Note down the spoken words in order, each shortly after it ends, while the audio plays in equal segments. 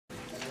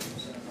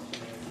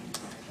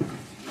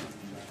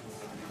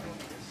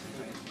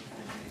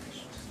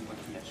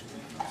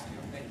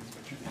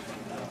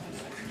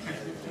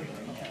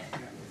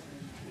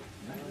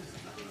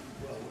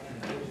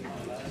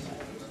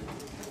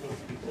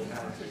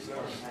So,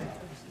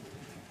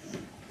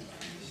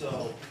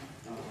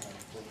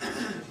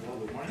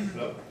 good morning.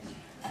 Hello.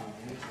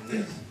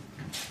 This.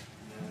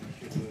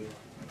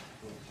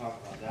 We'll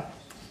talk about that.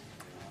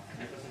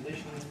 My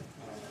presentation.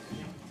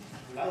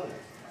 Louder.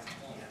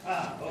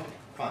 Okay,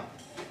 fine.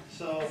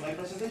 So my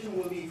presentation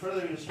will be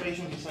further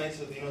illustration besides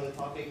the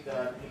topic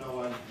that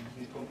I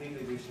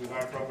completely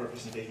disregard proper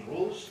presentation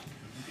rules.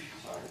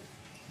 Sorry.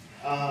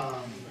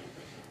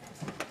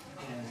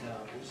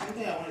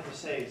 Something I wanted to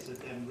say is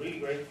that I'm really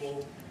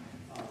grateful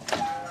for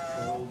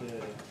all the,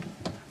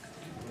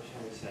 what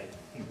shall we say,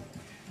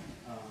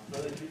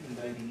 for the treatment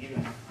that I've been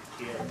given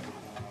here,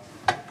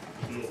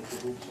 be it the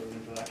books or the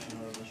introduction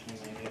or mentioning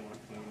my name or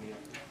pointing me up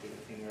with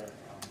a finger.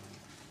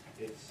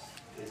 It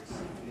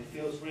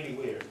feels really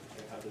weird,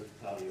 I have to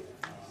tell you.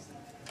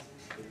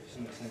 To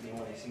some extent,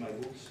 when I see my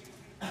books,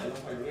 I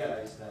don't quite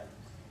realize that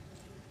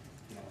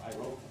I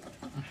wrote them.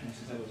 And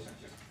since I was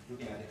just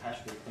looking at the hash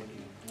book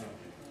thinking,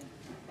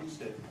 who's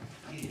the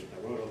idiot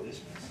that wrote all this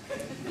mess?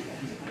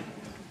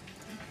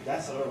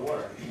 That's a lot of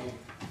work.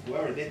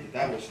 Whoever did it,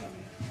 that was not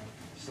me.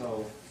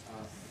 So,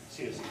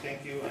 seriously,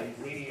 thank you. I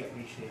really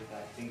appreciate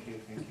that. Thank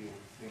you, thank you,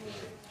 thank you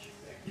very much.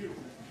 Thank you.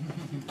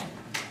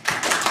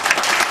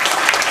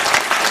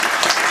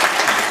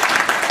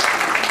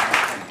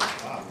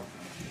 Wow.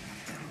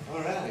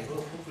 All right. Well,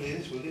 hopefully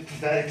this will live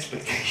to that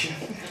expectation.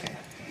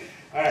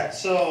 All right.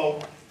 So,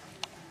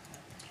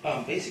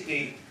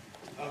 basically,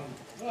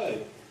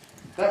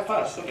 that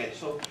fast. Okay.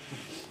 So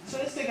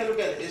let's take a look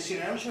at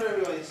SUnit. I'm sure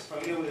everybody's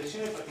familiar with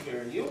SUnit,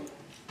 particularly you.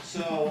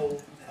 So,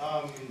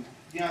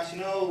 as you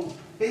know,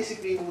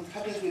 basically what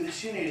happens with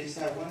SUnit is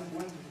that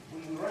when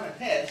we run a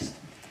test,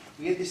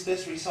 we get this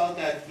test result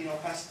that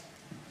has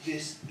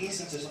these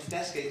instances of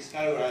test case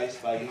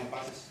categorized by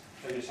passes,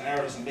 failures, and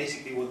errors. And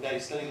basically what that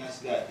is telling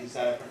us is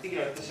that a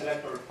particular test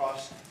selector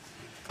costs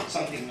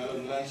something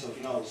along the lines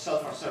of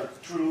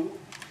self-assert true,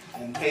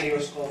 and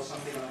failures call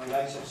something along the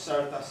lines of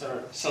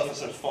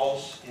self-assert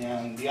false,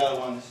 and the other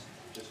ones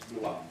just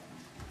blew up.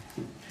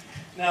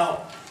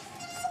 Now,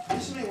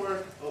 this may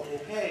work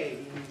okay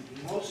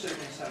in most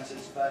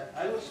circumstances, but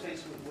I was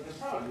faced with a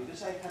problem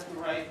because I had to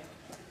write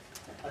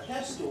a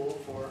test tool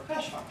for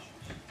hash functions.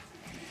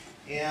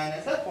 And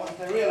at that point,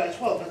 I realized,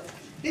 well, but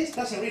this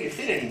doesn't really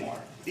fit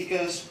anymore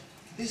because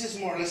this is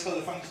more or less how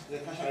the hash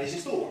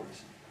analysis tool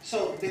works.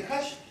 So the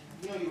hash,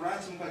 you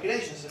run some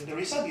calculations, and the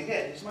result you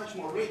get is much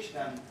more rich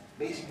than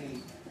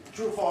basically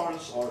true,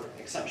 false, or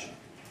exception.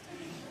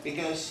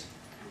 Because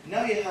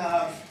now you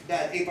have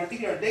that a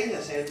particular data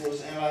set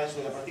was analyzed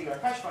with a particular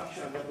hash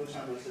function, and that goes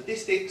under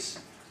statistics,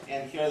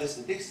 and here are the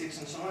statistics,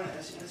 and so on.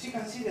 As you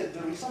can see, that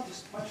the result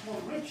is much more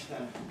rich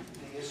than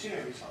the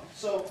SUnit result.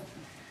 So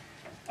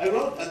I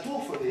wrote a tool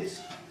for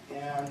this,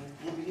 and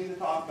we'll begin the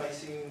talk by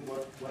seeing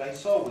what I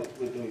saw with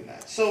doing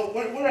that. So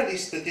what are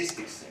these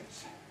statistics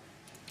things?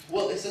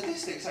 Well, the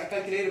statistics are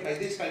calculated by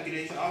this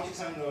calculation objects.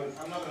 I'm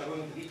not going to go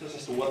into details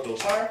as to what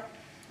those are,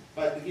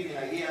 but to give you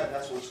an idea,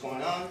 that's what's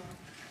going on.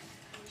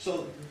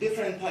 So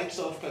different types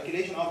of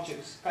calculation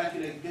objects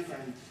calculate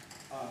different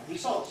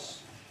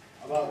results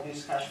about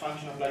this hash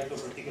function applied to a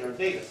particular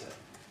data set.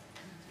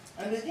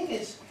 And the thing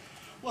is,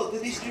 well, the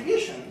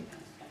distribution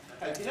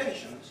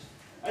calculations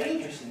are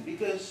interesting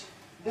because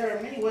there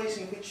are many ways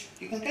in which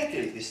you can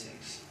calculate these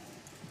things.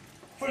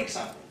 For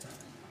example,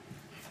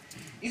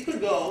 you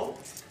could go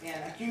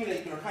and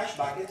accumulate your hash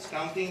buckets,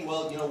 counting,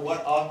 well,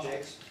 what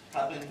objects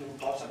happen to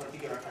cause a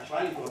particular hash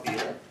value to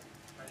appear.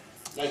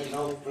 Like,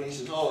 for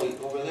instance,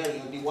 over there,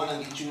 D1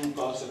 and D2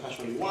 cause the hash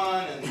value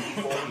 1, and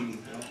D4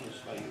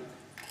 hash value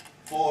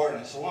 4,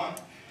 and so on.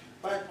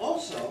 But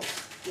also,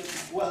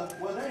 well,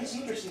 that is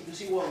interesting to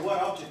see what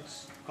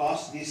objects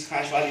cause these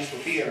hash values to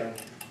appear, and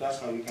that's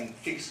how you can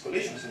fix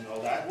collisions and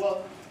all that.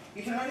 Well,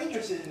 if you're not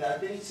interested in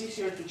that, then it's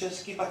easier to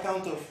just keep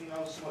account of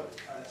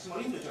small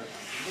integer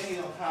counts. Then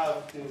you don't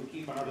have to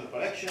keep another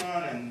collection,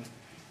 and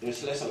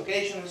there's less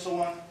allocation and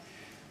so on.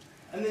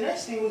 And the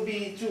next thing would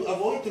be to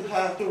avoid to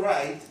have to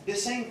write the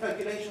same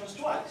calculations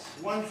twice.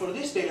 One for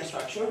this data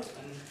structure,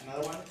 and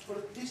another one for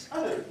this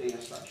other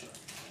data structure.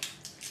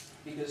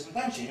 Because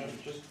sometimes you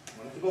just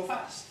want to go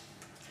fast.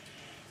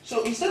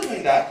 So instead of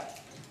doing that,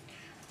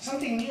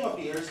 something new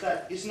appears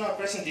that is not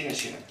present in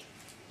SUnit.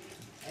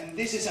 And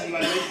this is an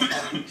evaluation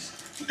context.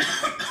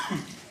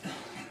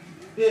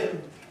 The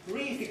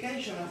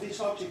reification of this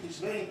object is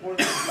very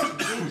important because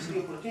it gives the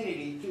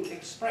opportunity to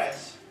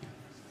express,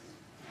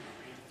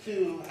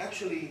 to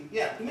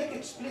make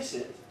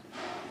explicit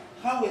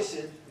how is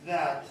it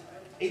that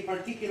a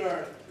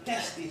particular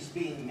test is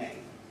being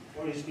made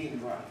or is being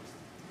run.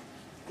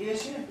 In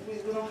SUnit,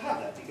 we don't have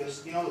that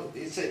because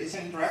it's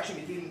an interaction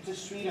between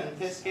test suite and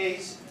test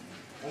case,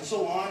 and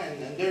so on,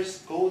 and there's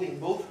code in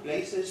both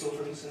places. So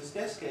for instance,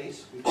 test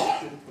case, which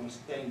should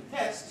contain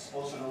tests,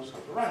 also knows how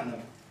to run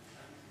them.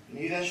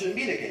 Maybe that shouldn't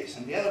be the case.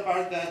 And the other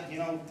part that,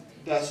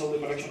 that's all the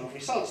collection of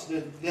results,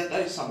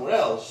 that is somewhere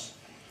else.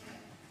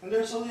 And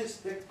there's all this,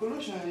 the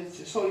collusion,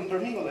 it's so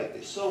intermingled like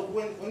this. So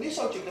when this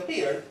object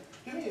appeared,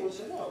 to me it was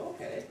like, oh,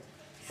 okay,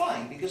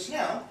 fine, because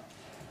now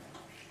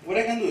what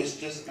I can do is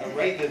just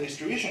write the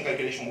distribution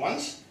calculation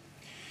once,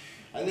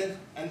 and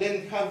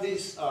then have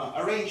this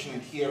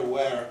arrangement here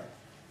where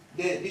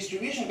the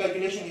distribution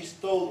calculation is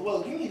told,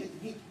 well, give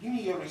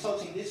me your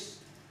results in this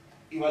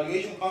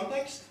evaluation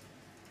context,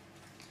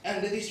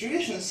 and the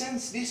distribution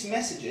sends these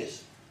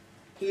messages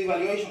to the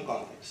evaluation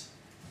context.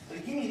 So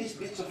give me these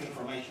bits of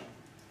information.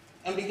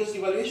 And because the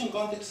evaluation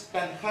context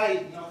can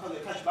hide, how the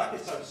hash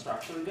buckets are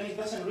structured, then it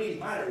doesn't really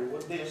matter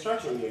what data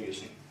structure you're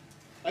using.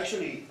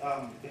 Actually,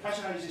 the hash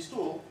analysis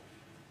tool,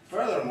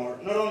 furthermore,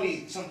 not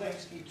only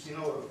sometimes keeps,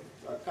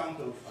 a count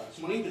of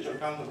small integer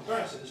count of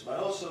occurrences, but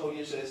also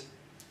uses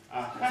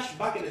a hash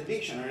bucketed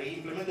dictionary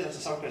implemented as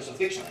a subclass of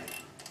dictionary.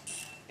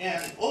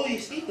 And all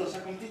these details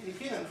are completely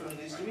hidden from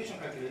the distribution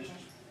calculations,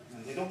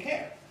 and they don't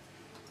care.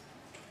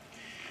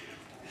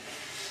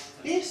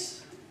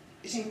 This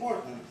is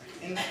important,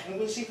 and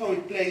we'll see how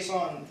it plays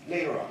on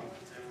later on.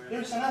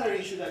 There's another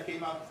issue that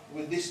came up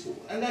with this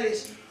tool, and that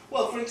is,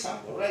 well, for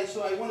example, right,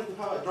 so I wanted to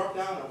have a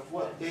drop-down of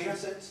what data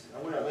sets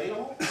were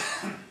available,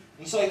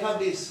 and so I have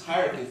this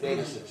hierarchy of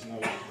data sets,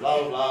 blah,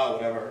 blah, blah,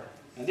 whatever,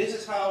 and this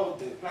is how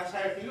the class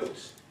hierarchy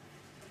looks.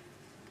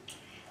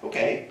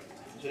 Okay,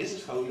 so this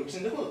is how it looks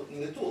in the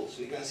tool.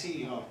 So you can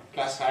see,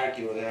 class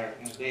hierarchy over there,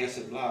 data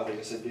set blah,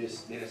 data set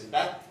this, data set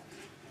that.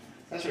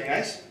 That's very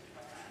nice.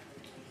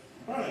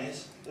 The problem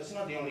is, that's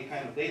not the only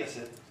kind of data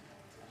set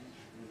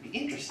you'd be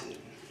interested in.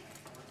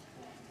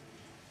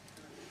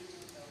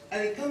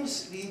 And it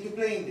comes into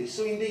play in this.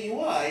 So in the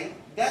UI,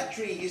 that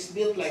tree is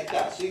built like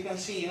that. So you can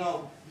see,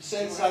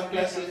 send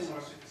subclasses.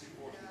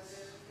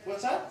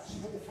 What's that?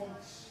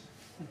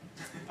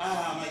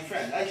 Ah, my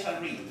friend, I shall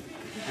read.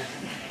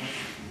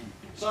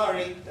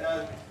 Sorry,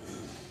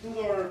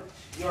 Tudor,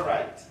 you're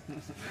right.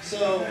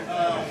 So,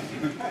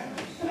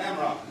 I am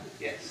wrong,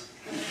 yes.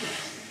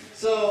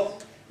 So,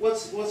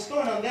 what's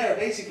going on there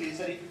basically is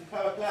that if you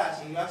have a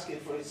class and you ask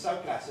it for its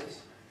subclasses,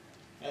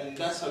 and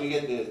that's how you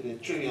get the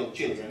trivial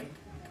children.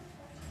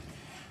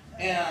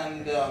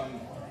 And,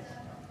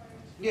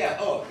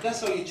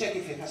 that's how you check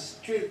if it has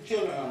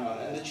children or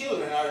not. And the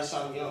children are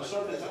some,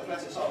 sorted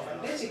subclasses off.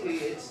 And basically,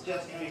 it's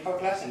just, you have a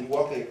class and you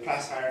walk the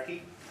class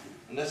hierarchy.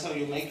 And that's how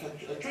you make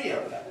a tree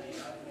out of that.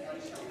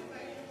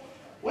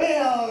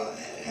 Well,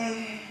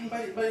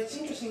 but it's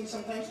interesting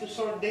sometimes to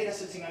sort data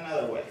sets in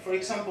another way. For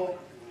example,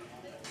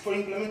 for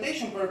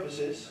implementation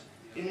purposes,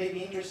 it may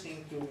be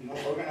interesting to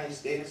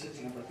organize data sets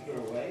in a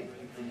particular way.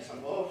 For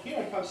example, here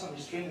I have some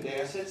string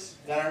data sets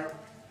that are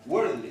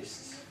word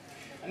lists.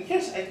 And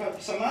here I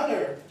have some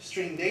other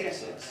string data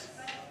sets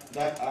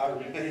that are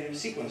repetitive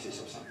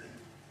sequences of something.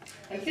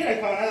 And here I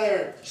have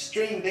another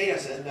string data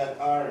set that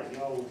are,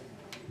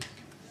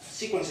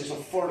 sequences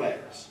of 4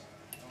 letters.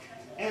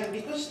 And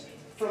because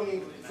from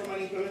an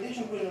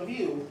implementation point of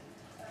view,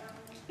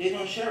 they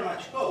don't share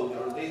much code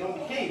or they don't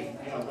behave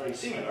very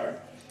similar,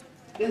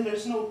 then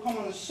there's no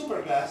common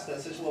superclass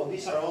that says, well,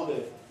 these are all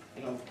the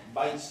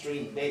byte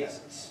string data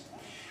sets.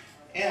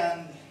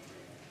 And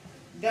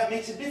that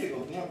makes it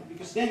difficult,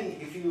 because then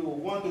if you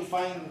want to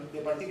find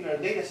the particular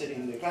data set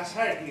in the class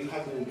hierarchy, you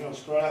have to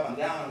scroll up and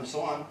down and so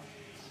on.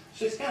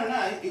 So it's kind of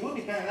nice. It would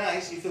be kind of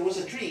nice if there was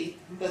a tree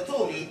that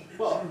told me,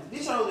 well,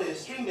 these are all the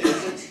string data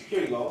sets.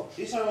 Here you go.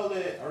 These are all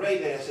the array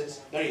data sets.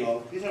 There you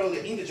go. These are all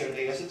the integer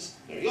data sets.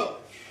 There you go.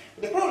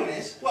 But the problem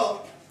is,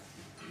 well,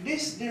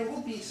 there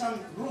would be some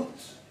root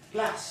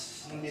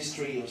class in this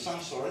tree of some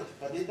sort,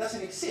 but it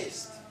doesn't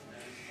exist.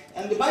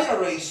 And the byte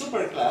array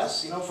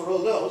superclass, for all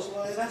those,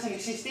 well, it doesn't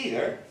exist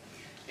either.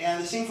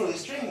 And the same for the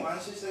string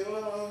ones. It's like,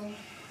 well,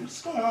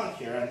 what's going on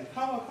here? And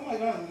how am I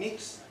going to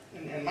mix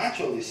and match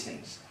all these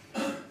things?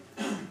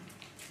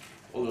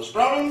 All those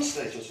problems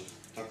that I just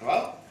talked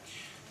about.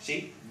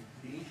 See,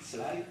 delete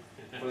slide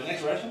for the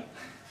next version.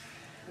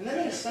 And then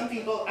there's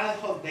something called ad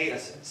hoc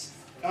datasets.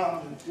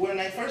 When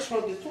I first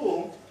wrote the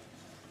tool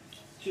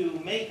to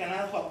make an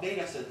ad hoc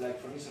dataset, like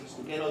for instance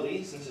to get all the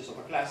instances of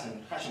a class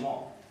and hash them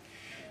all,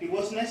 it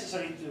was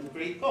necessary to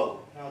create code.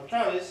 Now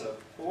Travis, a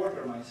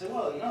coworker of mine, said,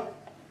 well,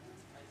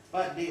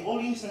 but the all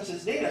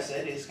instances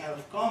dataset is kind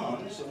of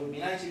common, so it would be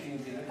nice if you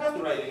didn't have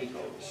to write any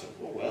code. So,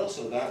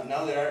 so that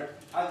now there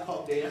are ad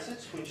hoc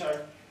datasets, which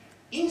are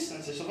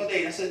instances of a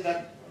dataset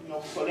that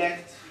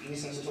collect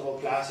instances of all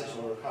classes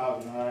or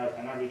have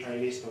an arbitrary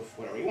list of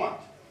whatever you want.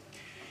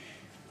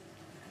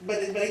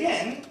 But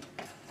again,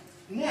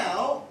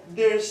 now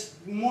there's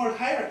more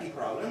hierarchy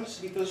problems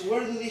because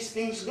where do these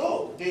things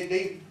go?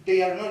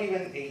 They are not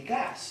even a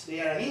class.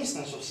 They are an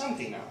instance of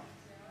something now.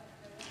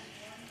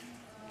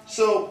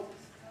 So,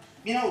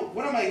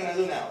 what am I going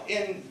to do now?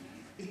 And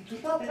to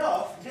top it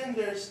off, then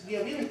there's the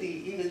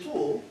ability in the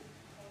tool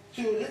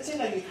to, let's say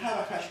that you have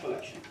a hash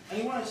collection,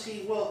 and you want to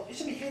see, well,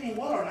 is it behaving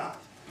well or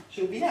not?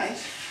 So it would be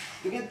nice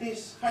to get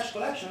this hash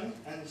collection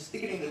and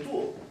stick it in the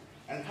tool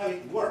and have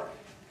it work.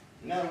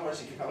 In other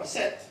words, if you have a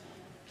set,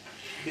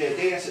 the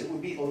data set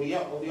would be all the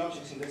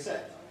objects in the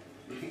set.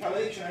 If you have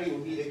a dictionary, it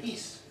would be the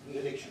keys in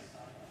the dictionary.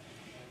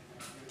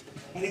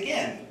 But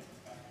again,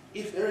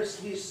 if there's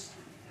this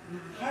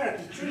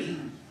hierarchy tree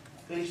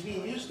that is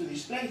being used to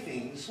display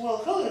things,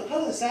 well, how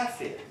does that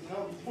fit?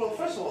 Well,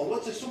 first of all,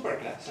 what's a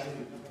superclass?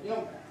 And,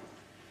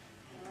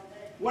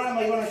 where am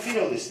I going to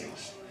fit all these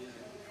things?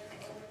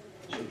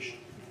 Solution.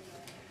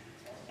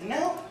 And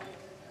now,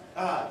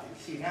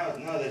 see, now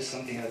there's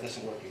something that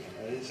doesn't work again,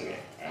 but it's okay.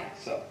 All right,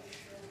 so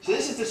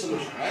this is the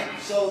solution, right?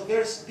 So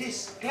there's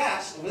this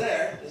class over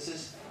there.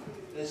 It's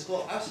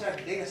called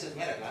abstract dataset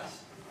meta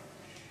class.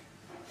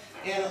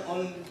 And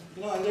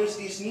and there's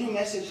this new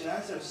message that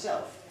answers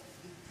self.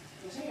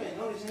 Does anybody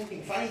notice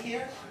anything funny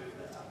here?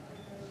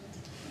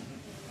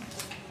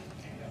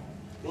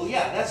 Well,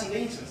 yeah, that's on the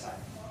instance side.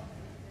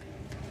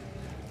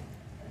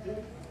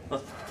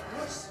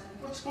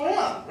 What's going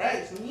on, right?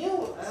 It's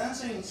new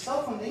answering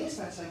self on the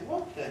instance side.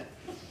 What the?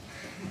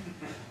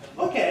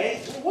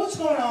 Okay, what's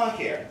going on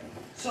here?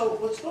 So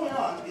what's going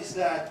on is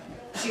that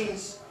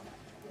since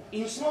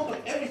in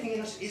Smalltalk everything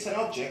is an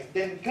object,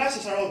 then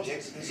classes are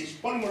objects, and since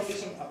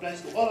polymorphism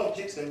applies to all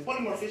objects, then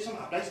polymorphism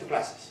applies to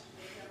classes.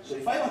 So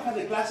if I don't have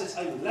the classes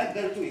I would like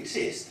there to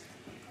exist,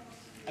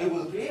 I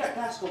will create a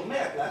class called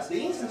meta class, the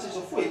instances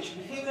of which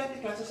behave like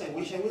the classes I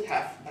wish I would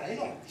have, but I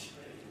don't.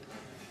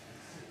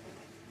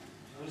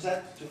 Was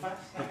that too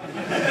fast?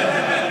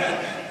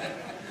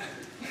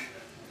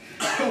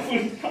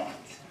 Hopefully not.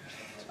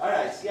 All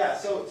right, yeah.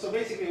 So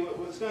basically,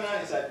 what's going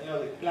on is that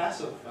the class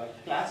of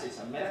class is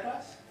a meta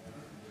class.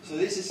 So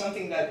this is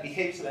something that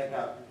behaves like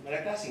a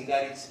meta class in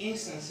that its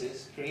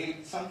instances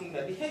create something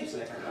that behaves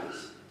like a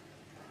class.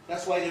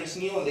 That's why there's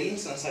new on the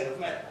instance side of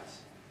meta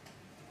class.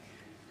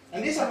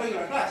 And these are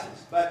regular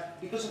classes, but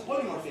because of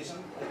polymorphism,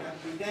 I can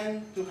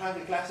pretend to have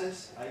the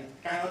classes I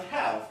cannot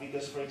have,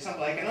 because, for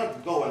example, I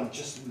cannot go and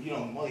just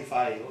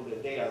modify all the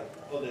data,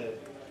 all the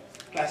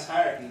class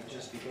hierarchy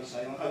just because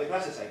I don't have the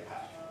classes I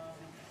have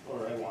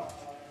or I want.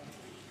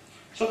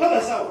 So how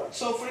does that work?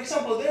 So, for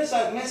example, there's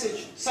a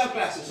message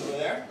subclasses over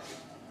there,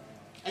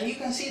 and you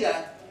can see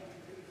that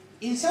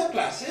in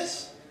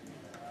subclasses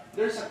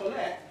there's a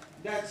collect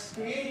that's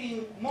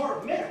creating more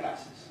meta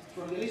classes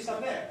from the list up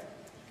there.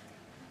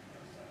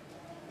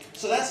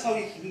 So that's how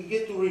you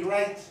get to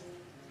rewrite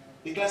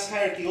the class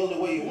hierarchy all the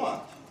way you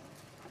want.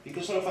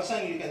 Because all of a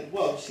sudden you can,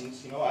 well,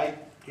 since I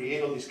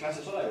create all these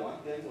classes all I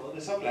want, then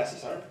the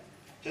subclasses are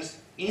just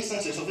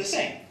instances of the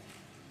same.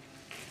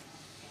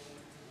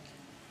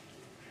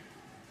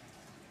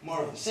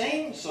 More of the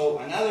same, so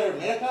another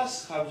meta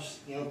class has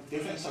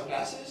different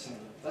subclasses, and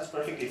that's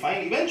perfectly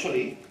fine.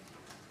 Eventually,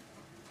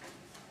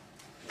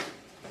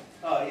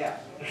 oh yeah.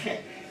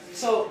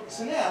 so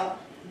now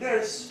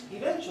there's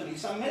eventually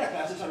some meta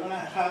classes are going to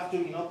have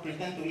to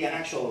pretend to be an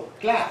actual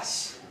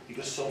class,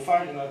 because so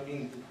far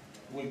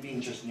we've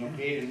been just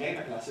creating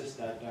meta classes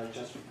that are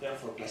just there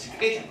for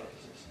classification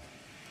purposes.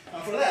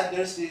 And for that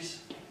there's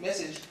this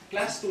message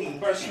class to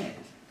impersonate.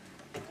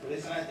 So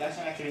that's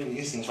actually an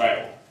instance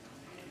variable.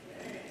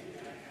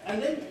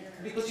 And then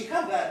because you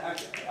have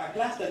that a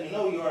class that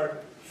you are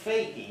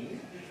faking,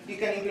 you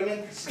can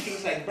implement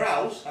things like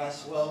browse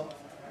as well.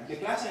 The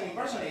class I'm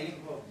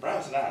impersonating, well,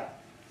 browse that.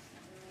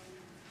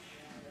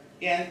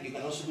 And you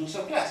can also do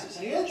subclasses.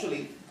 And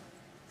eventually,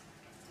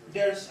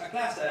 there's a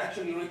class that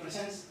actually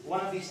represents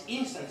one of these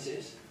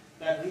instances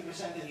that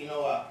represented,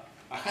 a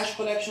hash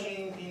collection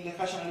in the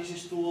hash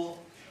analysis tool,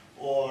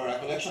 or a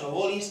collection of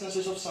all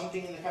instances of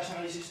something in the hash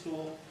analysis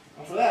tool.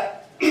 And for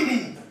that,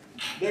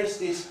 there's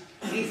this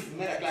if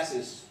meta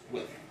classes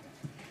with.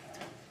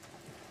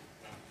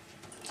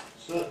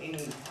 So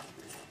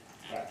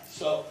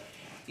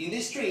in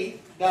this tree,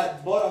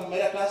 that bottom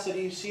meta class that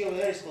you see over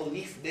there is called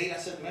leaf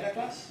dataset meta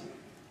class.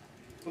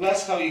 Well,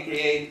 that's how you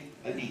create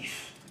a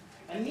leaf.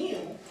 A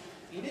new,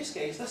 in this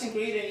case, doesn't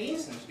create any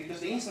instance because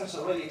the instance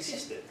already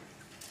existed.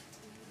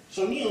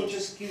 So new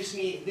just gives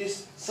me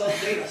this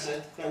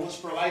self-dataset that was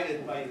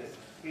provided by the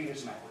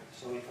previous method.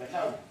 So if I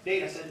have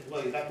dataset,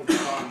 well, that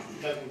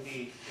would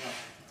be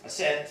a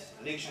set,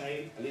 a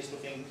dictionary, a list of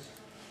things.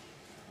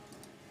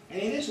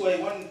 And in this way,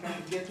 one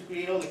can get to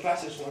create all the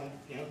classes one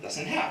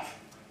doesn't have.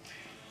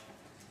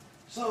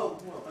 So,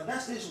 well, but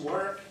does this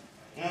work?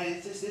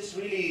 Is this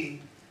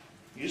really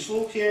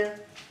useful here?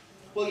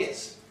 Well,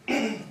 yes.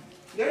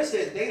 There is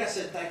the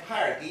dataset type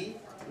hierarchy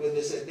with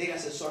the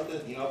dataset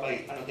sorted,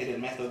 by annotated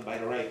method, by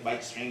the right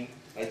byte string,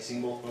 byte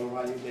symbol, or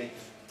value date.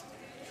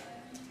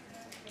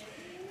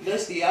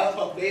 There's the ad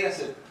hoc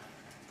dataset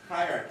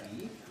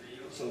hierarchy,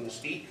 so to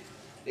speak,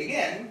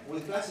 again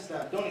with classes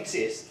that don't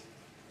exist.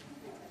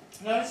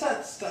 Now let's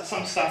add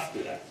some stuff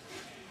to that.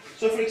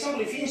 So, for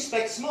example, if you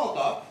inspect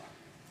Smalltalk,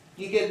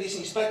 you get this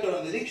inspector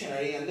on the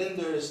dictionary, and then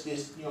there's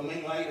this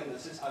menu item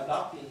that says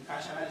adopting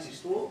hash analysis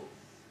tool,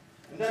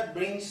 and that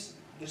brings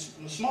the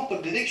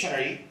Smalltalk, the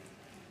dictionary,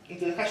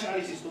 into the hash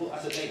analysis tool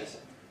as a dataset,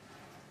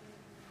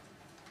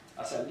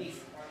 as a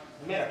leaf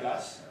meta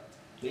class,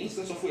 the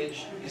instance of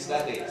which is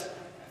that dataset.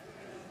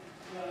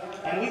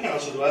 And we can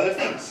also do other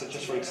things, such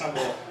as, for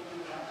example,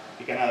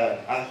 you can add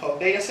an ad hoc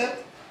dataset,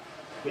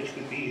 which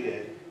could be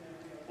the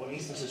all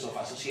instances of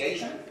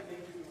association,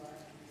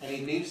 and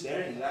it lives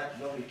there in that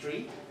lovely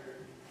tree,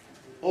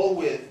 all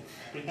with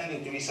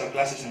pretending to be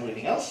subclasses and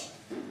everything else.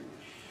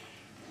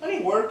 And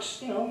it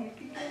works, you know,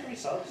 you get the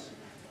results.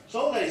 So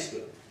all that is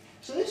good.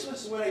 So this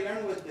was what I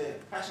learned with the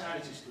hash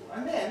analysis tool.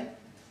 And then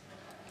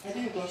I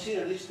didn't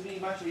consider this to be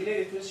much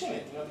related to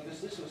SUnit, you know,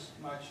 because this was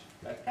much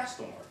like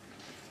custom work.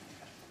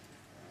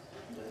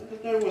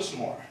 But there was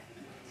more.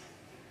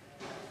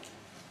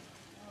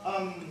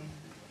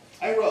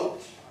 I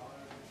wrote,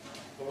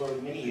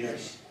 over many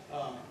years,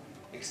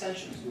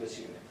 extensions to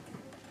SUnit.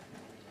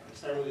 I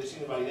started with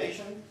SUnit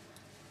validation,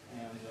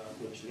 and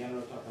which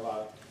Leandro talked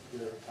about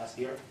last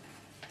year.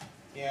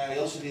 And I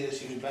also did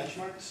SUnit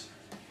benchmarks.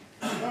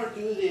 In order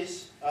to do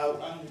this,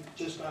 I'm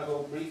just going to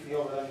go briefly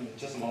over them in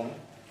just a moment.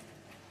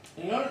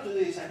 In order to do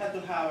this, I had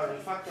to have a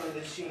refactor of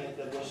this unit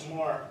that was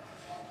more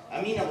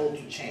amenable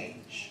to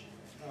change.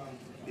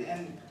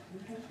 And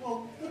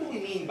well, what do we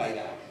mean by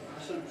that?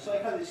 So I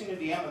have this unit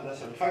VM, and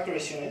that's a refactor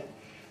of unit.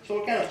 So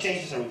what kind of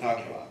changes are we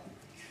talking about?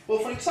 Well,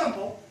 for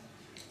example,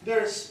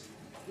 there's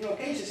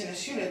cases in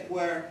a unit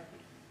where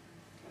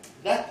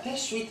that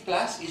test suite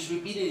class is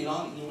repeated in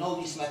all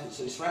these methods,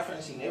 so it's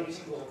referencing every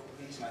single of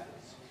these methods.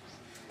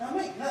 Now,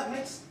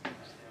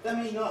 that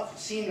may not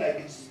seem like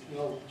it's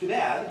too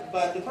bad,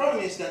 but the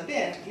problem is that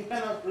then you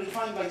cannot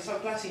refine by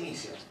subclassing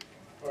easier,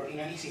 or in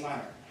an easy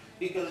manner,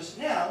 because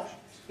now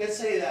let's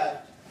say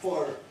that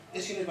for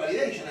SUnit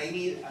validation, I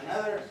need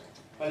another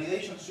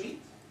validation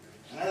suite,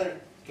 another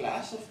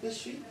class of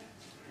this suite,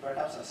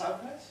 perhaps a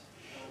subclass.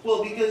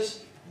 Well,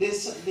 because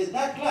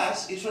that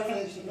class is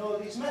referencing all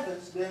these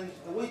methods, then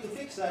the way to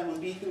fix that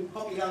would be to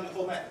copy down the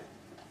whole method.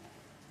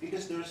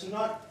 Because there's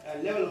not a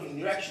level of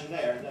indirection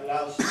there that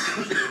allows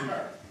change to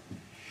occur.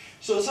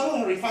 So some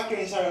of the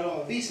refactorings are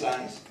along these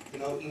lines,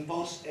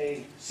 impose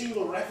a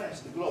single reference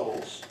to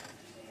globals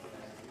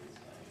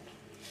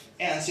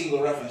and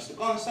single reference to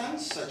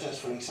constants, such as,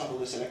 for example,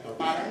 the selector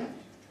pattern.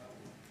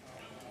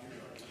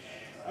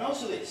 And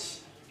also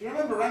this. Do you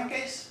remember run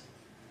case?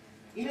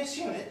 In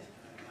SUnit,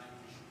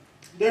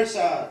 there's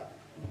a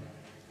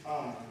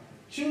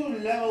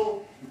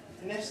two-level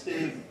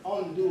nested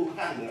undo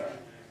handler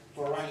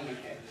for running a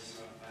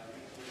case.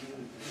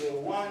 The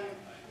one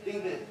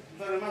thing that,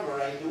 if I remember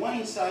right, the one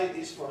inside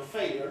is for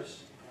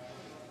failures,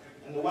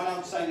 and the one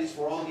outside is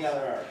for all the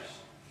other errors.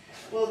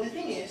 Well, the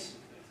thing is,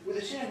 with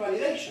the SUnit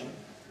validation,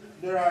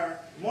 there are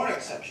more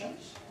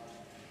exceptions,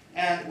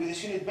 and with the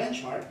SUnit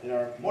benchmark, there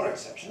are more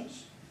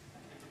exceptions,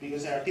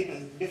 because there are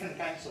different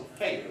kinds of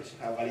failures.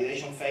 You have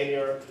validation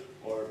failure,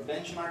 or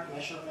benchmark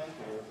measurement,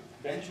 or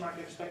benchmark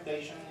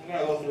expectation. I'm going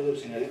to go through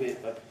those in a little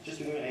bit, but just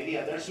to give you an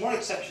idea, there's more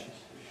exceptions.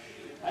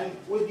 And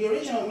with the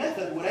original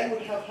method, what I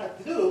would have had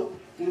to do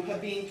would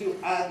have been to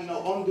add,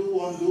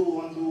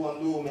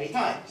 undo many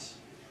times.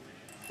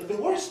 But the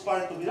worst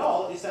part of it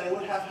all is that I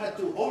would have had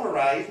to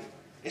override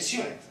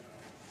SUnit.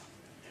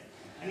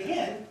 And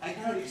again, I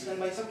cannot extend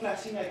by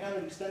subclassing, I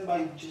cannot extend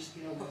by just,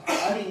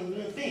 adding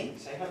new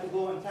things. I have to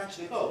go and touch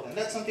the code, and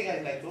that's something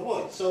I'd like to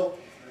avoid. So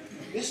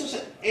this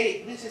is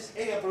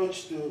a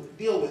approach to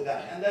deal with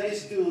that, and that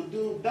is to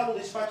do double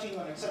dispatching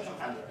on exception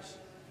handlers.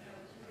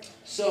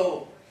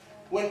 So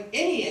when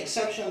any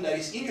exception that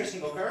is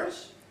interesting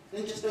occurs,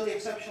 then just tell the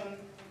exception,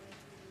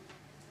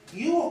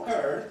 you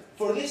occurred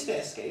for this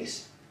test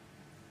case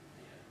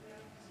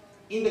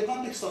in the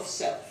context of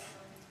self.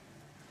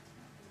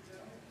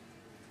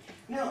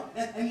 Now,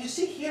 and you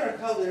see here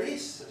how there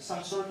is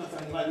some sort of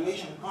an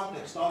evaluation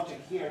context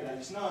object here that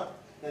is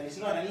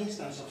not an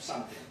instance of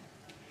something.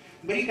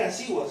 But you can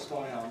see what's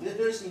going on.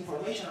 There's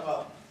information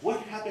about what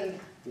happened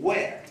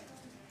where.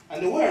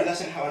 And the where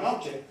doesn't have an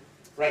object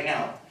right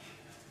now.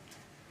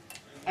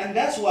 And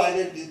that's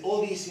why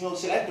all these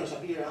selectors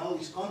appear and all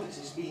these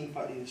contexts is being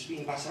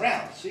passed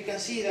around. So you can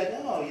see that,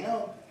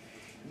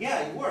 yeah,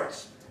 it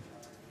works.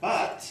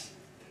 But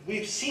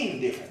we've seen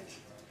different.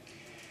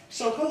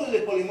 So how do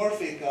the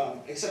polymorphic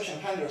exception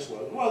handlers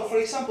work? Well, for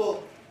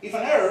example, if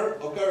an error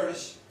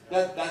occurs,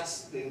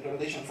 that's the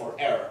implementation for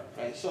error,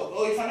 right? So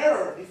if an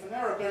error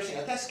occurs in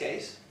a test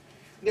case,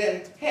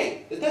 then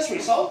hey, the test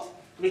result,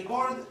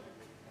 record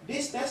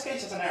this test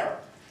case as an error.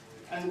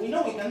 And we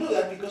know we can do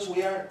that because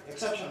we are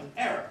exception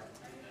error.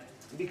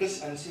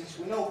 And since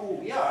we know who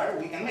we are,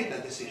 we can make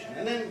that decision.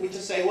 And then we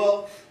just say,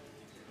 well,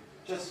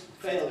 just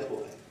fail the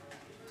whole thing.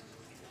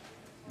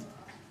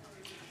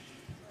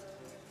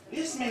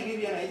 This may give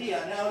you an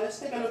idea. Now let's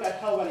take a look at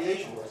how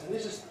validation works. And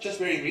this is just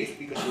very brief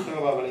because we talked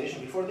about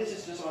validation before. This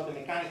is just about the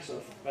mechanics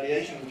of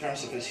validation in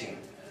terms of SUnit.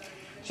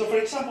 So for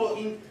example,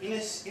 in a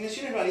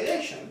SUnit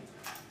validation,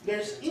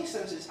 there's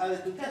instances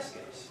added to test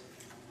case.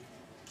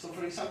 So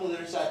for example,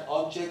 there's that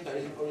object, there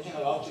is an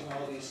original object, and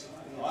all these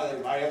other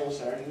variables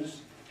that are used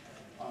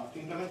to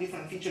implement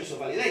different features of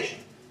validation.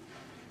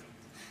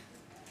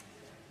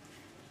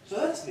 So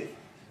that's different.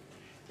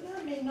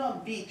 That may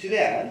not be too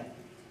bad,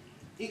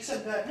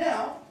 except that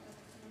now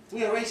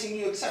we are raising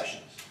new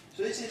exceptions.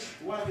 So this is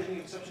one of the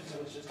new exceptions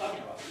I was just talking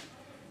about.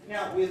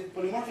 Now with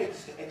polymorphic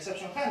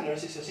exception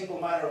handlers, it's a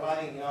simple matter of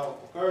adding,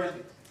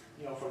 occurred,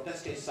 for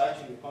test case such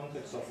in the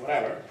context of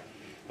whatever.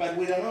 But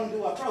with an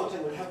undo approach,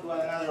 I would have to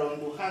add another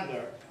undo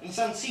handler in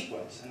some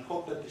sequence and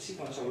hope that the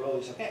sequence overall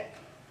is okay.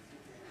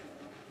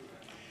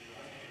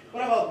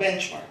 What about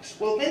benchmarks?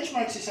 Well,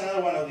 benchmarks is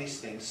another one of these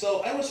things.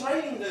 So I was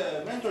writing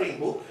the mentoring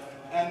book,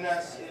 and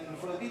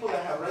for the people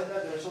that have read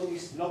that, there's all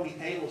these lovely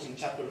tables in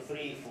chapter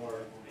 3 for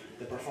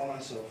the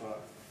performance of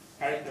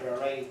character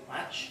array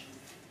match,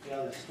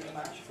 the string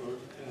match for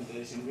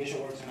this in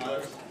VisualWorks and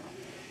others.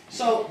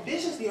 So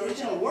this is the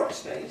original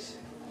workspace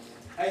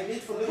I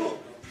did for the book.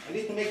 I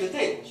did to make the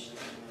tables.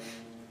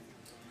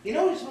 You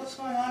notice what's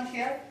going on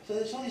here? So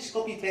there's all this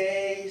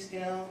copy-paste,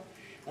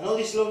 and all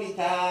these lovely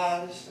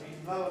tabs,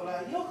 and blah, blah,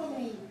 blah. You know how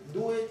many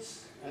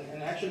do-its,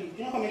 and actually,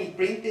 you know how many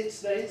print-its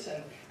there is,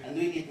 and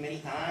doing it many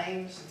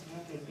times,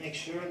 to make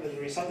sure that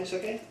the result is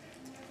okay?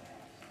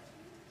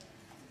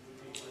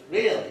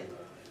 Really?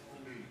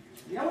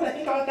 You know what I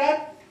think about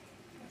that?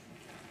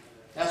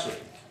 That's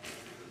right.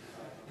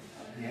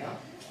 Yeah?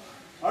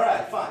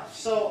 Alright, fine.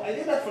 So I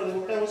did that for the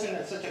book. That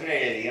wasn't such a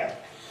great idea.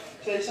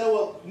 So I said,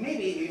 well,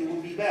 maybe it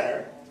would be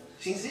better,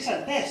 since these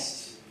are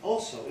tests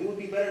also, it would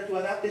be better to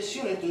adapt this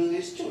unit to do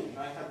this too.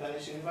 I have done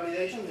this unit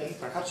validation, then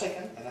perhaps I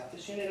can adapt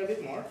this unit a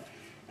bit more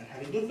and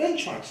have it do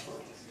benchmarks for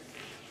it.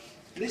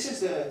 This is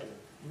the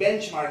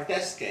benchmark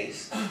test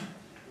case.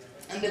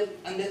 And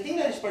the thing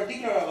that is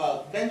particular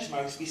about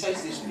benchmarks,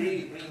 besides these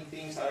pretty green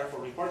things that are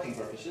for reporting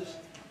purposes,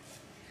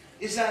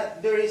 is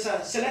that there is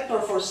a selector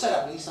for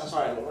setup instance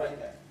variable right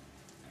there.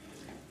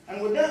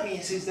 And what that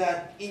means is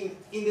that in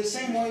the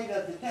same way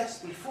that the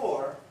tests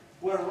before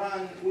were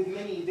run with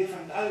many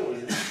different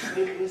algorithms,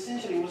 it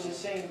essentially was the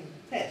same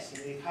test.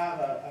 And you have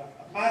a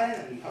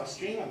pattern and you have a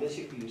string, and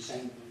basically you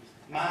send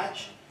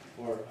match,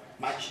 or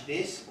match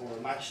this, or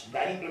match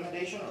that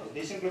implementation, or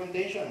this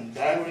implementation, and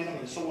that algorithm,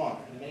 and so on,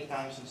 and many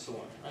times and so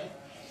on, right?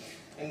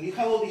 And you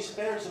have all these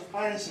pairs of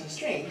patterns and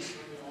strings.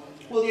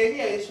 Well, the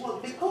idea is, well,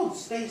 the code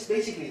stays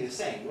basically the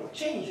same. What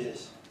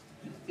changes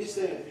is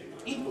the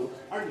input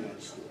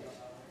arguments to it.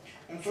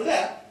 And for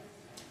that,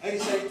 I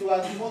decided to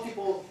add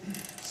multiple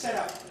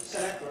setup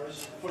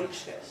selectors for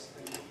each test.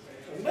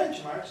 So in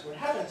benchmarks, what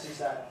happens is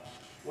that,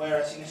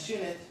 whereas in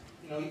SUnit,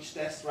 each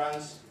test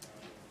runs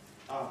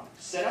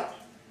setup,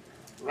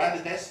 run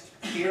the test,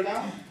 here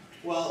down.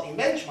 Well, in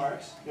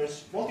benchmarks,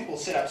 there's multiple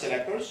setup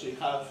selectors. So you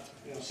have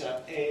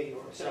setup A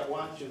or setup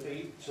 1, 2,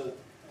 3. So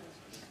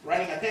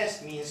running a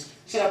test means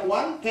setup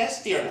 1,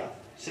 test, tear down.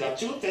 Setup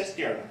 2, test,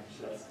 tear down.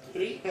 Setup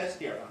 3, test,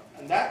 tear down.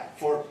 And that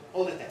for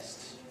all the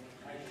tests.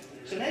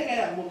 So now you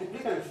get a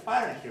multiplicative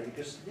pattern here,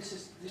 because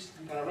you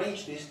can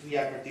arrange this to be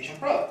a Cartesian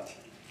product.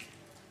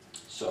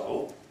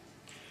 So,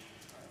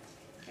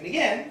 and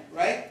again,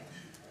 right,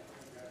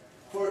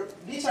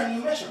 these are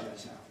new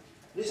measurements now.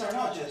 These are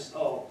not just,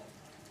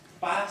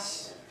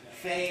 pass,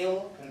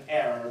 fail, and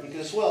error.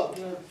 Because, well,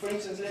 for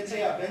instance, let's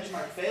say a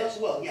benchmark fails.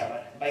 Well, yeah,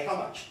 but by how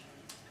much?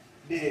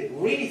 Did it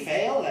really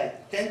fail,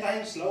 like 10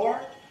 times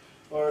slower?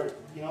 Or,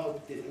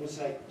 it was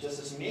like just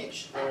a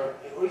smidge?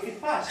 Or if it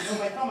passed,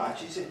 by how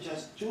much? Is it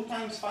just 2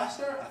 times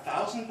faster,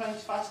 1,000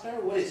 times faster?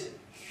 What is it?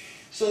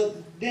 So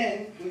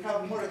then we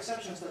have more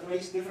exceptions that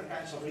raise different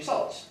kinds of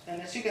results.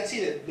 And as you can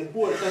see, the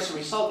poor test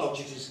result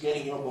object is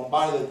getting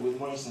bombarded with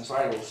more instance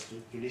variables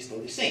to list all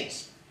these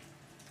things.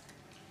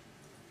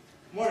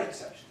 More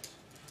exceptions.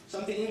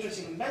 Something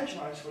interesting in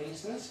benchmarks, for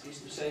instance, is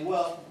to say,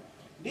 well,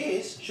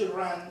 this should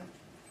run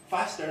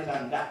faster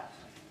than that,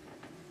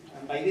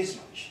 and by this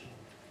much.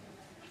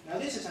 Now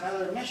this is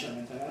another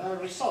measurement, and another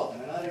result,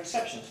 and another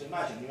exception. So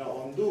imagine,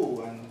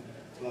 undo, and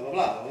blah, blah,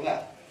 blah, blah, blah.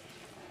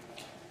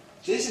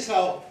 So this is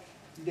how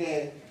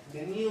the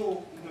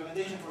new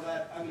implementation for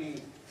that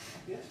ugly,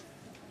 yes?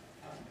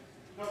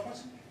 No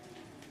question?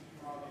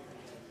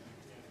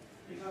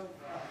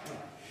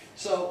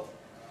 So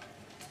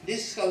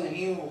this is how the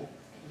new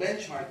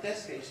benchmark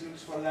test case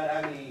looks for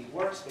that ugly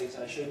workspace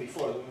that I showed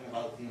before, the one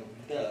about,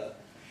 duh.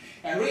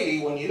 And really,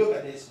 when you look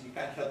at this, you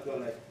can't help go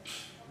like,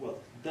 well,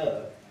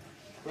 duh.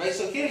 Right,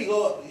 so here you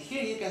go,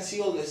 here you can see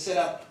all the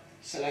setup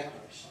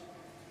selectors.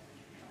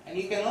 And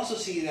you can also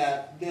see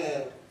that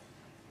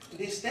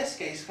this test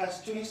case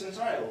has 2 instance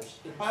variables,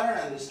 the pattern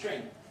and the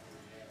string.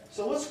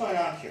 So what's going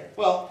on here?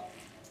 Well,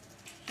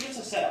 here's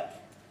a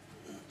setup.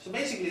 So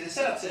basically the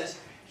setup says,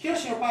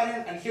 here's your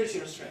pattern and here's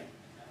your string.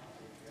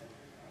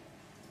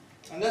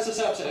 And that's a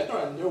setup selector,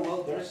 and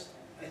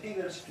I think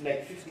there's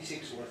like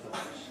 56 worth of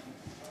those.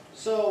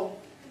 So,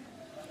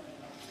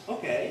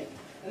 okay,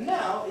 and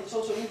now it's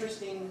also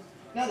interesting,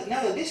 now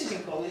that this is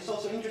in code, it's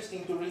also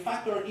interesting to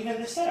refactor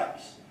even the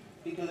setups,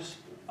 because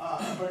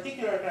a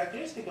particular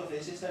characteristic of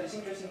this is that it's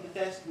interesting to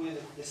test with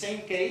the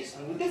same case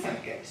and with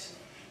different case.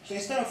 So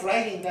instead of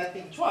writing that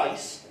thing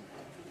twice,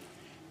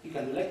 you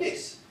can do like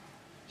this.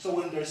 So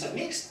when there's a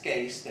mixed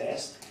case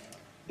test,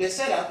 the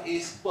setup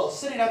is, well,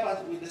 set it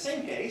up with the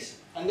same case,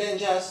 and then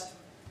just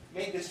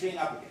make the string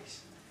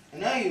uppercase. And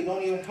now you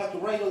don't even have to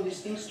write all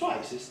these things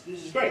twice. This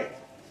is great.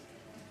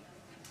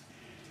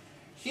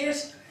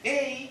 Here's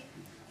a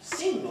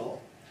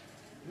single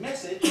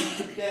message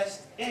to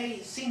test a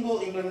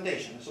single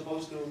implementation, as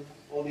opposed to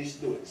all these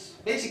do-its.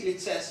 Basically,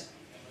 it says,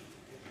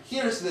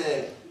 here's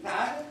the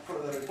tag for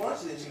the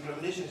reports. This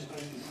implementation is going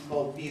to be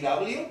called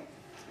BW.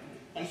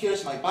 And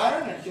here's my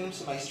pattern, and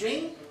here's my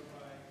string.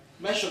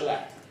 Measure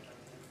that.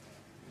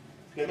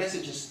 The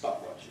message is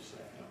stopwatch,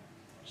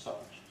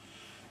 stopwatch.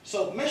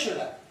 So measure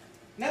that.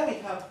 Now we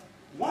have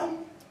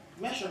one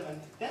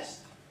measurement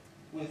test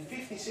with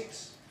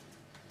 56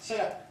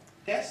 setup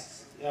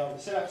tests,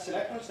 setup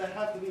selectors that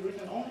have to be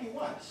written only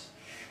once.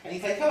 And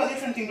if I have a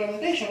different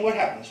implementation, what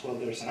happens? Well,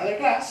 there's another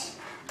class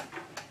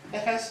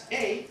that has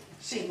a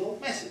single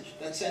message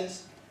that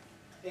sends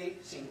a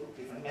single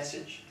different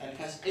message and it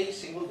has a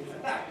single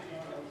different tag.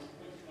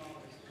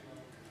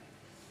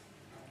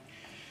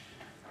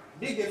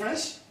 Big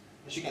difference,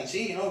 as you can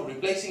see,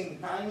 replacing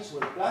times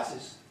with a class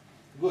is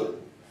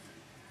good.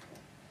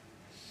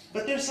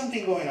 But there's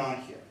something going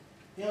on here.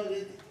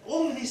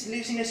 All of this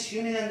lives in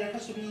SUnit and there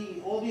has to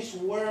be all this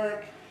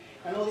work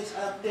and all this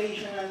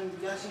adaptation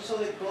and just you saw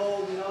the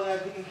code,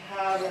 that didn't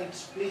have an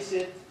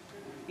explicit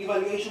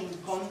evaluation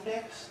with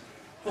context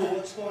for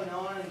what's going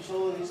on and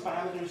so these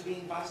parameters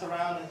being passed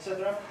around,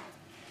 etc.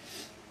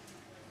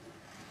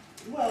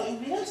 Well, it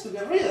would be nice to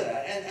get rid of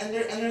that, and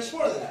there's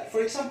more than that.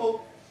 For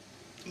example,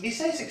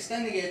 besides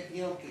extending it,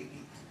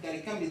 that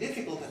it can be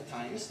difficult at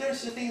times,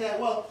 there's the thing that,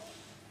 well,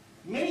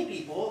 many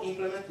people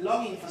implement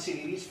logging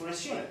facilities for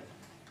SUnit,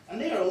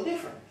 and they are all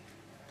different.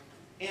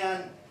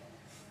 And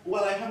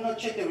while I have not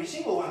checked every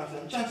single one of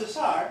them, chances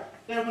are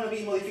there are going to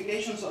be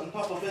modifications on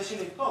top of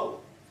SUnit code.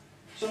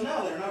 So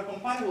now they're not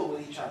compatible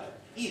with each other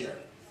either.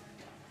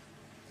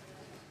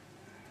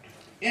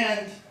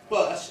 And,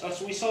 well,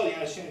 as we saw,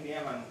 SUnit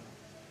VM and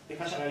the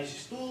hash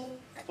analysis tool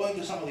point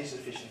to some of these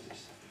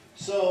deficiencies.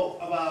 So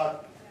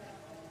about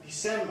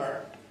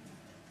December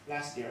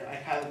last year, I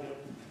had,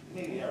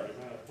 maybe earlier,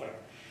 whatever,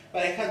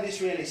 but I had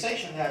this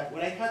realization that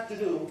what I had to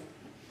do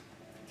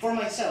for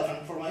myself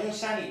and for my own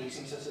sanity,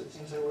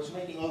 since I was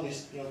making all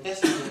these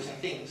testing tools and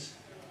things,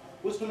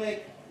 was to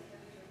make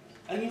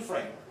a new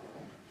framework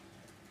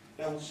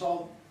that would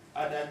solve,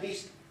 at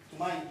least to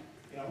my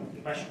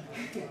impression,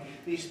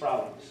 these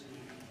problems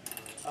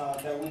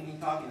that we've been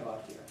talking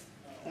about here.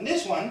 And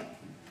this one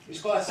is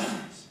called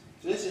assessments.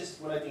 So this is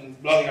what I've been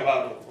blogging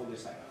about all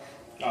this time.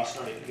 Oh,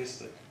 sorry, I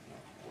guess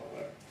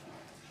whatever.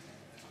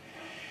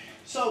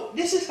 So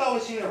this is how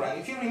it's run.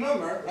 If you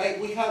remember, right,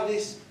 we have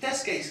this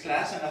test case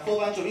class and a whole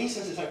bunch of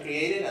instances are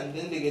created and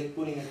then they get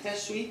put in a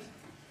test suite.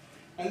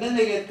 And then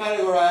they get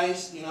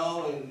categorized,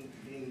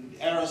 in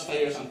errors,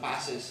 failures, and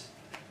passes,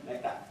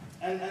 like that.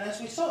 And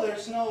as we saw,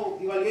 there's no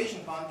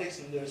evaluation context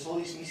and there's all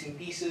these missing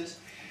pieces.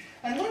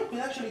 And one could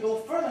actually go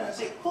further and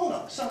say, hold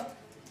on, so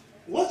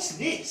what's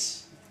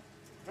this?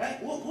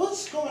 Right?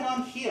 What's going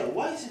on here?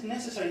 Why is it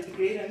necessary to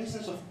create an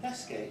instance of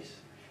test case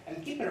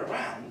and keep it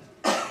around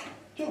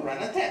to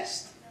run a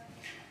test?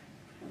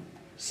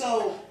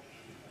 So,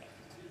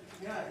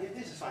 yeah,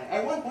 this is fine.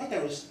 At one point I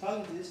was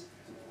talking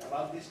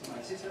about this to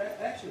my sister.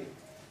 Actually,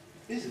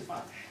 this is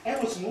fun. I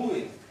was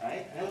moving,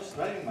 right? And I was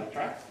driving my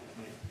truck,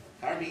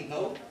 my car being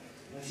towed.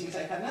 And since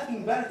I had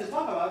nothing better to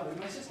talk about with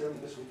my sister,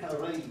 because we had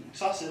already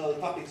exhausted all the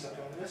topics of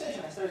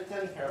conversation, I started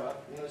telling her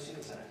about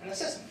students and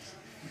assessments.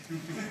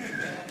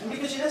 And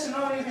because she doesn't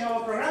know anything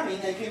about programming,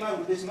 I came up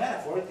with this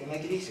metaphor to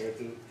make it easier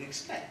to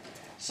explain.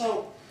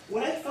 So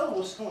what I felt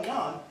was going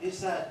on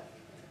is that,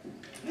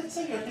 let's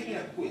say you're taking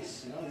a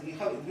quiz.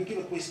 You give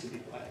a quiz to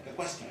people, like a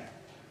questionnaire.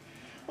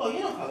 Well,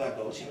 you know how that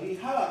goes. You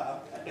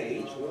have a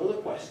page with all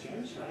the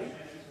questions, right?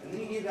 And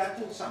then you give that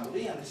to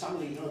somebody, and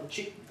somebody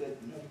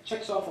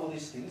checks off all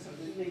these things, and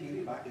then they give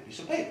you back the piece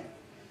of paper.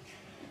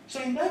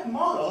 So in that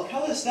model,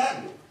 how does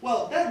that look?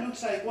 Well, that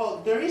looks like,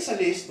 well, there is a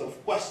list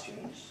of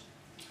questions,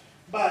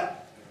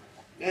 but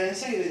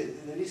say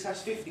the list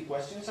has 50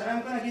 questions, and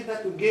I'm going to give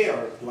that to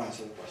Georg to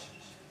answer the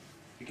questions,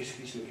 because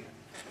he's looking at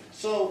it.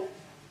 So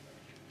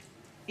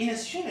in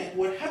SUnit,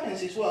 what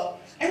happens is, well,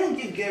 I don't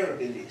give Georg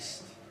the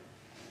list.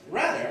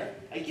 Rather,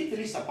 I keep the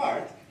list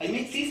apart, I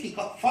make 50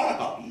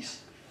 photocopies,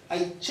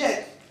 I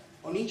check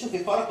on each of the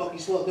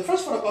photocopies, well, the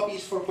first photocopy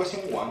is for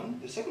question 1,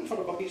 the second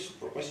photocopy is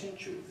for question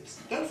 2, the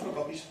third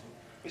photocopy is for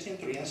question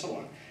 3, and so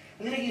on.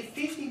 And then I give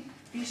 50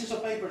 pieces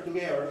of paper to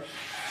Georg,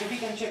 so he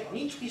can check on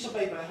each piece of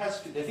paper that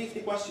has the 50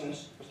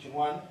 questions, question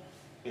 1,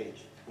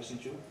 page, question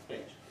 2, page.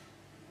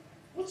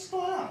 What's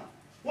going on?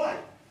 Why?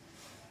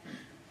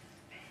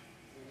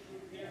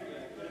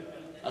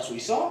 As we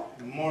saw,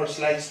 more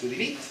slides to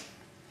delete.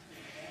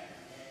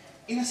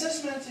 In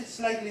assessments, it's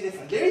slightly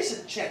different. There is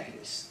a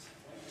checklist,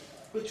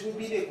 which would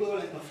be the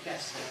equivalent of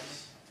test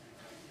case.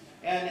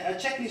 And a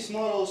checklist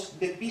models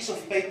the piece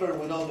of paper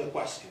with all the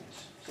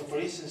questions. So for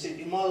instance,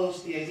 it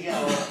models the idea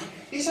of,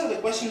 these are the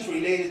questions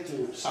related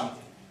to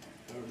something.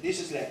 Or this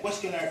is like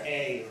questionnaire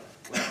A.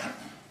 Or whatever.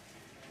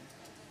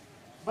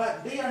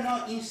 But they are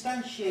not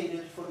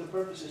instantiated for the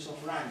purposes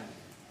of running.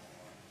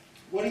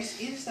 What is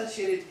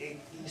instantiated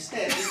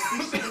instead is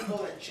this thing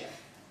called a check.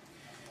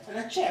 And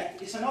a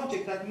check is an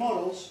object that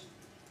models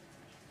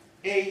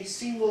a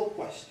single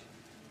question.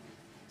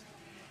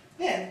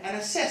 Then an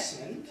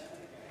assessment,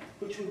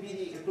 which would be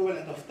the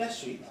equivalent of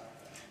test suite,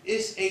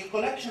 is a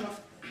collection of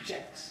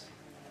checks.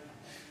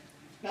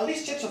 Now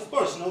these checks, of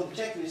course, know the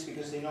checklist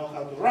because they know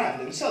how to run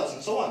themselves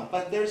and so on,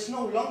 but there's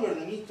no longer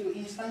the need to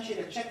instantiate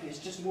a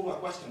checklist, just move a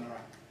question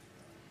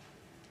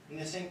around. in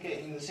the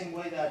same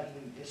way that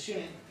in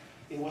SUnit,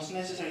 it was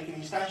necessary to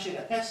instantiate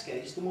a test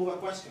case to move a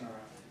question around.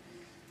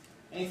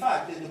 And in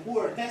fact, the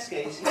poor test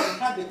case even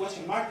had the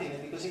question marked in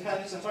it because it had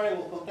an instance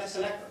variable called test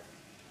selector.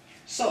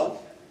 So,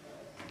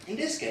 in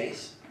this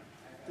case,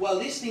 while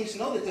these things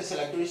know the test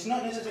selector, it's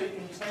not necessary to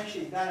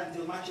instantiate that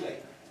until much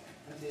later,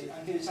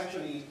 until it's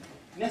actually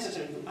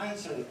necessary to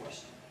answer the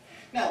question.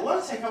 Now,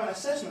 once I have an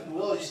assessment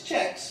with all these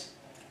checks,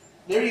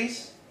 there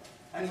is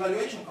an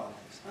evaluation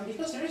context. And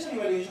because there is an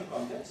evaluation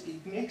context,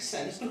 it makes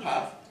sense to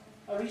have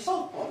a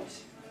result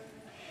policy.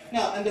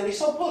 Now, and the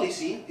result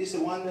policy is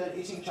the one that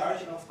is in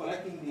charge of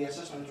collecting the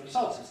assessment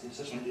results as the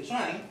assessment is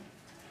running.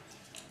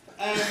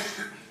 And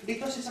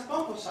because it's a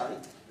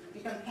composite,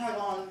 you can tag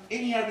on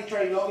any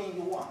arbitrary logging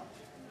you want.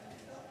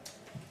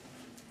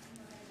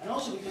 And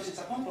also because it's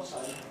a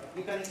composite,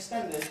 you can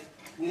extend it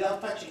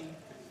without touching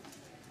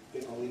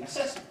the coding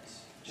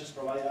assessments. Just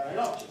provide an array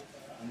object.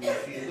 And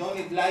if you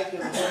don't like the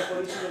result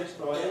policy that is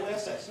provided with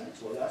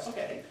assessments, well, that's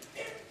okay.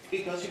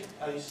 Because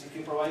if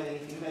you provide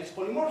anything that is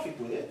polymorphic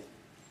with it,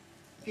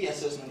 the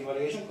assessment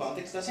evaluation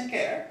context doesn't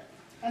care,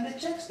 and the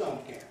checks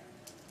don't care.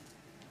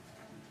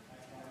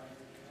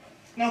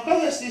 Now, how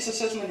does this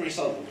assessment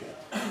result look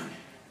like?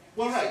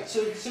 Well, right,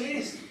 so it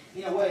is,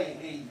 in a way,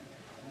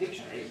 a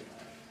dictionary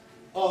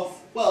of,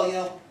 well, you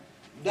know,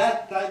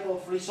 that type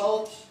of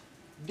result,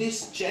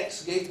 these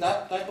checks gave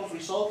that type of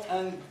result,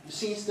 and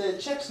since the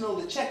checks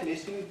know the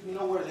checklist, you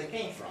know where they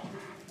came from.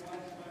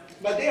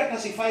 But they are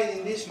classified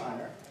in this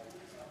manner,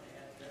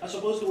 as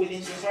opposed to with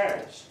instance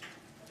variables.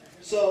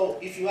 So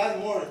if you add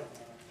more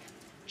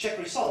check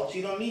results,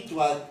 you don't need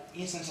to add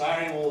instance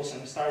variables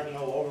and start, you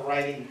know,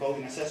 overriding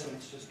coding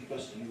assessments just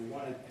because you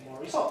wanted more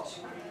results.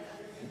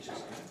 You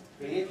just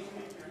create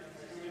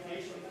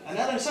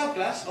another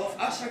subclass of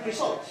abstract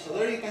results. So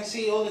there you can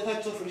see all the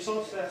types of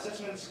results that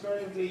assessments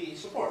currently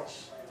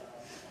supports.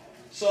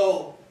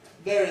 So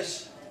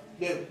there's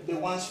the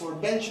ones for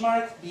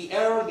benchmark, the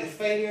error, the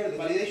failure, the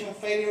validation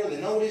failure, the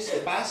notice,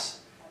 the pass,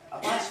 a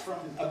pass from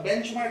a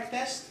benchmark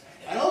test,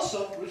 and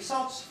also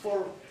results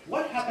for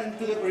what happened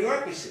to the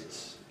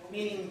prerequisites,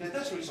 meaning the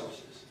test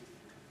resources.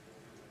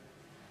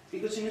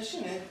 Because in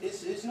SUnit,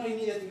 it's not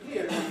immediately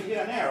clear if you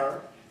get an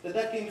error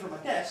that came from a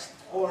test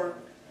or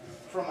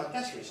from a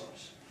test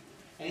resource.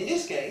 And in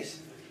this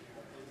case,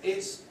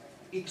 it's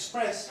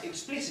expressed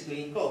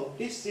explicitly in code.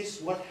 This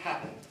is what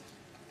happened,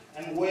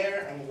 and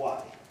where and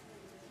why.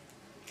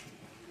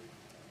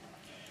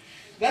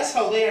 That's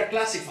how they are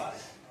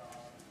classified.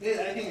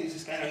 I think this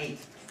is kind of neat.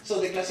 So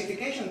the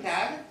classification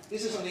tag,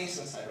 this is on the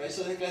instance side, right?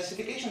 So the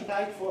classification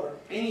tag for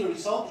any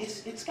result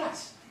is its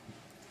class.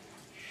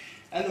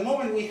 And the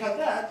moment we have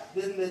that,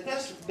 then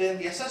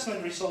the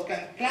assessment result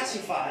can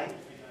classify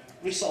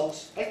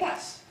results by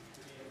class.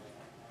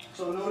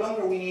 So no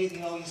longer we need, you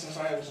know, instance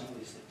variables and all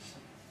these things.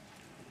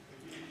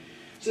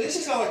 So this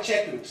is how a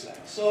check looks like.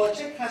 So a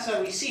check has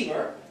a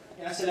receiver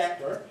and a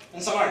selector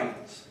and some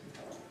arguments.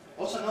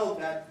 Also note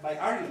that by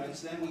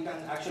arguments, then we can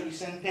actually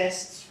send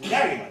tests with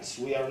arguments.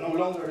 We are no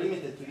longer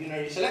limited to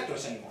unary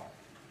selectors anymore.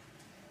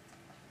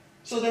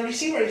 So the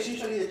receiver is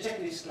usually the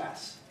checklist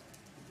class.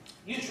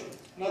 Usually,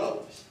 not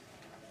always.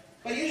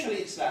 But usually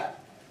it's that.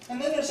 And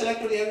then there's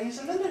selector the arguments,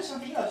 and then there's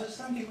something else. There's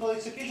something called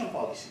execution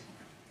policy.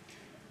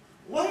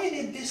 Why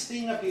did this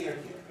thing appear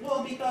here?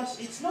 Well, because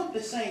it's not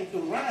the same to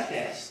run a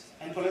test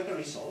and collect a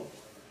result,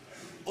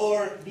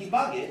 or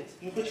debug it,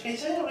 in which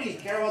case I don't really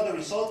care about the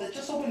result,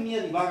 just open me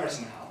a debugger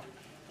somehow.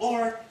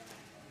 Or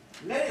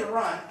let it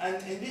run, and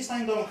this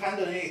time don't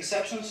handle any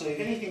exceptions, so if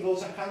anything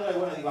goes unhandled, I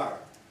want a debugger.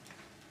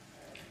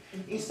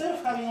 Instead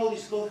of having all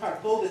this code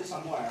hard-coded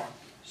somewhere,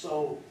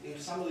 so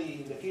if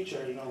somebody in the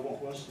future, you know,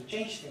 wants to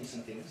change things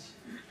and things,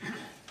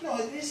 no,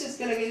 this is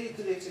delegated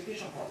to the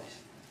execution policy.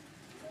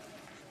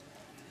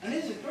 And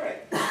this is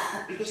great,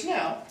 because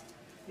now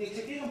the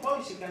execution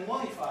policy can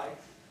modify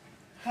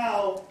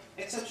how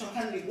exception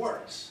handling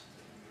works,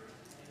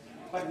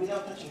 but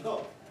without touching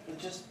code, but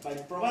just by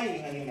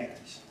providing a new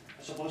mechanism,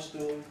 as opposed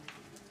to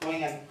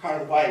going and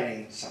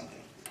hardwiring something.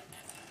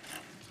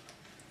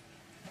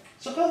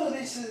 So how do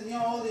this, you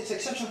know, all this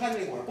exception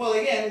handling work? Well,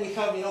 again, we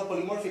have, you know,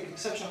 polymorphic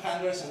exception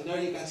handlers, and there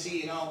you can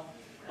see, you know,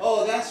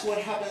 oh, that's what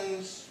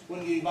happens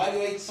when you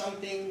evaluate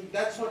something.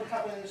 That's what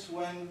happens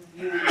when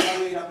you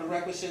evaluate a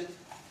prerequisite.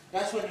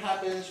 That's what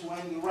happens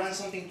when you run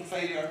something to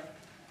failure,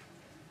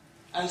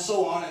 and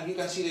so on. And you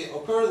can see they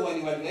occurred while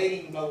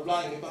evaluating, blah, blah,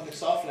 blah, in the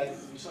context of, like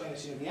we saw in the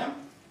SUnit VM.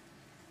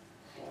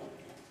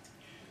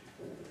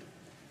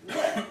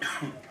 Well,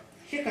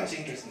 here comes the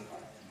interesting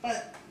part.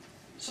 But,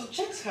 so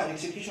checks have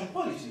execution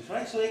policies,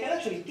 right? So they can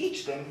actually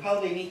teach them how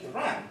they need to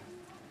run.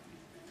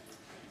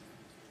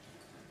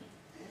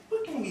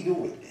 What can we do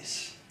with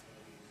this?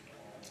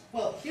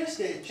 Well, here's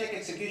the check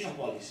execution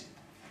policy.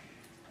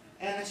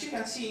 And as you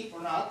can see,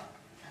 or not,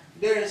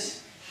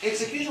 there's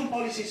execution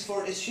policies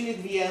for SUnit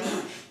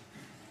VM,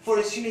 for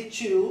SUnit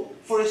 2,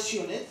 for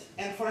SUnit,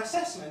 and for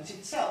assessments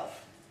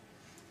itself.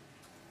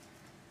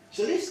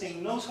 So this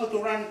thing knows how to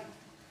run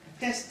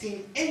tests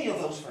in any of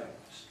those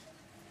frameworks.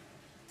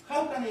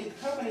 How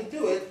can it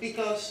do it?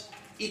 Because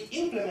it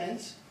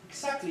implements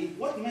exactly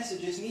what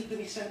messages need to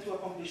be sent to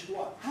accomplish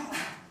what.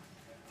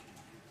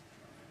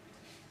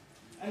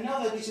 And now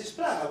that this is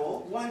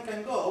pluggable, one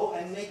can go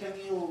and make a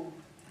new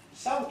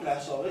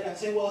subclass of it and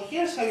say, well,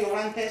 here's how you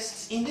run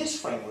tests in this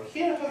framework.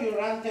 Here's how you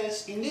run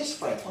tests in this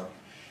framework.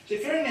 So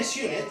if you're in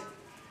SUnit,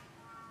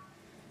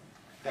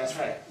 that's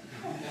right.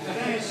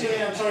 If you're in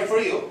SUnit, I'm sorry for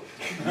you.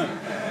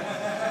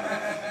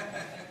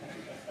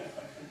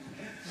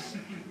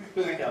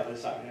 Couldn't help it,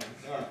 sorry.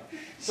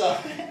 So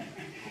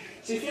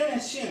if you're in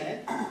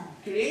SUnit,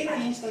 create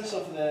an instance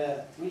of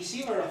the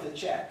receiver of the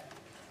check.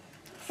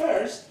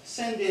 First,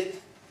 send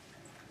it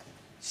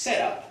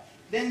setup,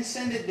 then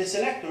send it the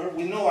selector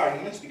with no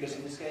arguments, because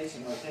in this case,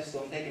 tests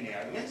don't take any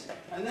arguments,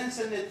 and then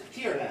send it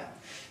tier down.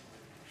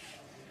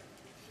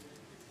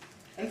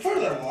 And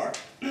furthermore,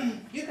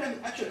 you can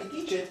actually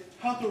teach it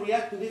how to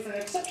react to different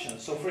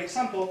exceptions. So for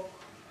example,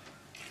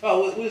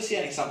 well, we'll see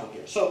an example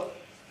here. So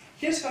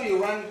here's how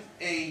you run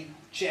a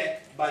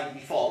check by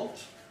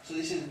default. So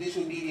this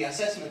would be the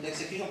assessment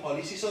execution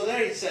policy. So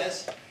there it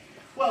says,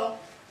 well,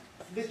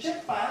 the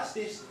check passed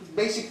is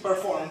basic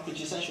performed,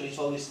 which essentially is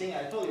all this thing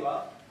I told you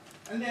about.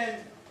 And then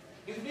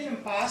if it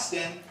didn't pass,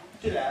 then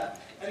to that.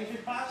 And if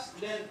it passed,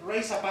 then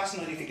raise a pass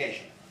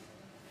notification.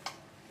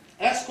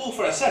 That's cool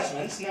for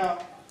assessments. Now,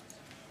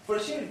 for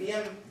SUnit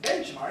VM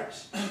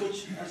benchmarks,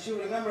 which, as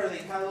you remember, they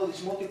had all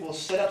these multiple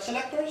setup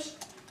selectors.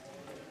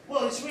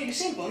 Well, it's really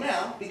simple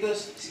now,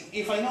 because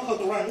if I know how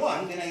to run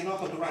one, then I know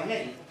how to run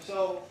many.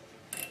 So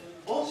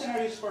all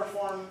scenarios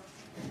perform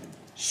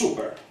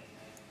super,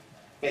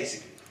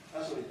 basically.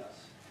 That's what it does.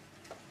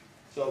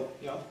 So,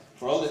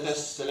 for all the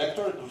test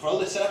selector, for all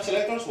the setup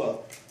selectors,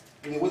 well,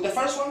 with the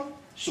first one,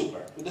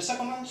 super. With the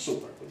second one,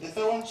 super. With the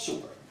third one,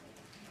 super.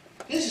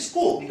 This is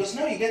cool, because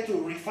now you get to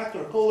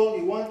refactor code all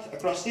you want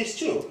across these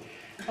two.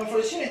 And for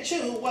SUnit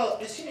 2, well,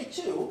 SUnit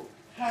 2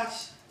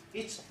 has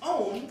its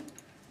own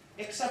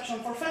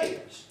exception for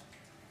failures.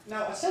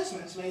 Now,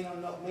 assessments may know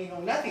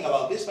nothing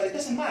about this, but it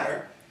doesn't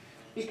matter,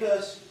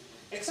 because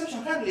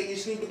exception handling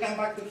is going to come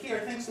back to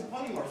here thanks to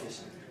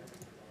polymorphism.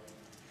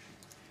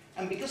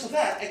 And because of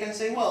that, I can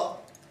say,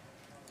 well,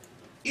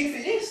 if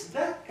it is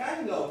that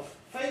kind of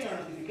failure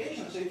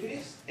notification, so if it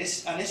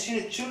is an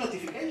SUnit 2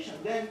 notification,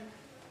 then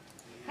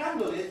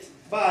handle it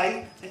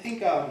by, I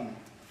think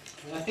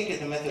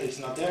the method is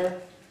not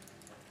there.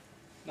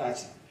 No,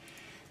 it's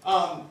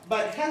not.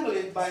 But handle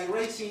it by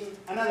raising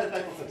another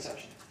type of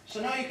exception.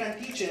 So now you can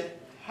teach it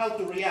how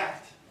to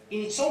react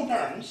in its own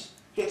terms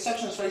to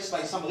exceptions raised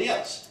by somebody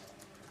else.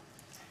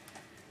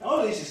 Now, all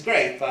of this is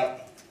great,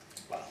 but,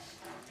 well,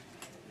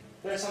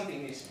 there's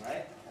something missing,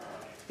 right?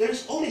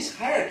 There's all these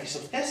hierarchies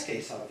of test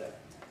case out there.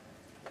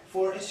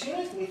 For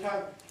SUnit, we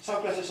have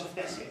subclasses of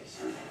test case.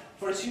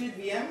 For SUnit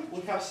VM,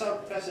 we have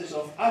subclasses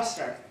of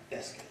abstract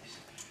test case.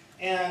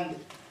 And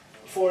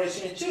for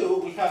SUnit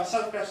 2, we have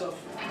subclasses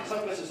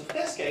of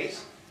test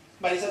case,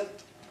 but it's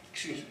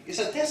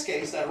a test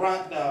case that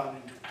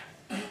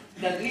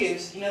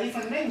lives in a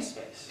different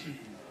namespace.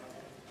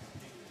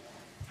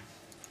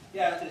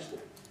 Yeah, that is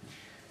good.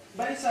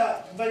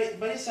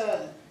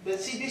 But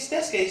see, this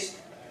test case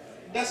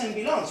doesn't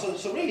belong.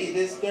 So really,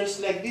 there's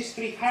like these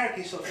three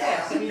hierarchies of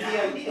tests, and it'd be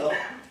ideal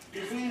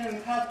if we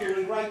didn't have to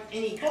rewrite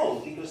any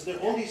code, because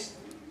all these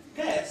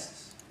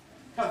tests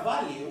have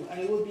value, and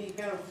it would be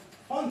kind of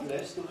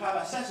pointless to have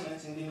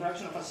assessments in the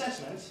interaction of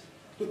assessments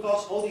to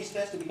cause all these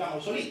tests to become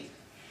obsolete.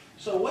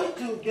 So a way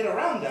to get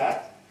around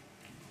that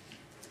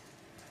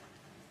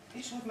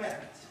is with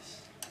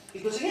metaclasses.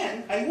 Because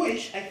again, I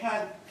wish I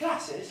had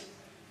classes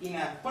in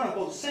a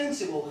quote-unquote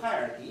sensible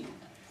hierarchy,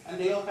 and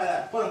they all had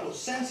a quote-unquote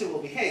sensible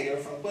behavior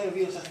from point of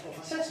view of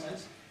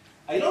assessments.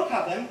 I don't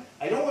have them,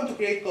 I don't want to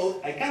create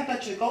code, I can't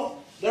touch the code,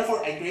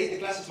 therefore I create the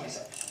classes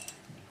myself.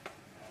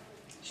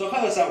 So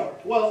how does that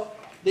work? Well,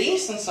 the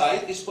instance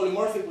side is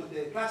polymorphic with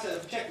the class set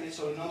of checklists,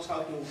 so it knows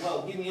how to,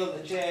 well, give me all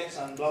the checks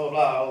and blah, blah,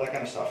 blah, all that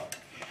kind of stuff.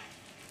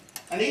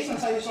 And the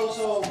instance side is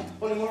also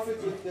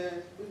polymorphic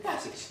with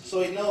classes.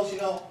 So it knows,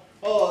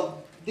 oh,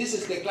 this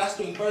is the class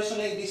to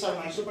impersonate, these are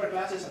my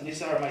superclasses, and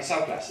these are my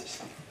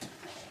subclasses.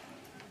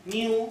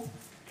 New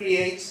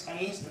creates an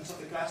instance of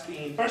the class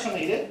being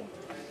impersonated.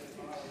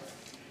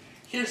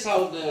 Here's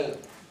how the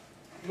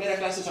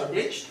metaclasses are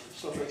bridged.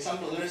 So for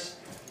example,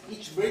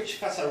 each bridge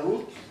has a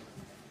root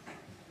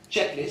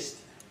checklist.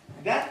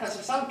 That has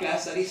a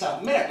subclass that is a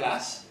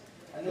metaclass,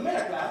 and the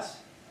metaclass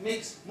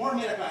makes more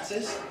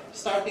metaclasses,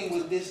 starting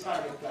with this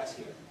target class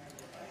here.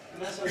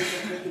 And that's how we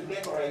can try to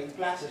decorate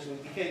classes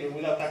with behavior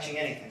without touching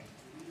anything.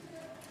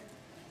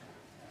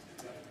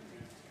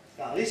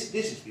 Now this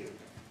is beautiful.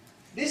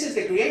 This is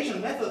the creation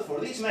method for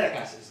these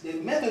metaclasses. The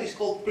method is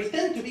called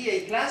pretend to be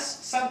a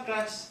class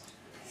subclass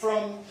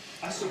from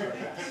a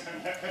superclass.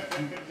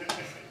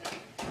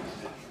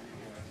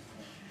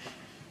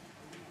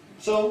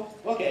 So,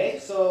 okay,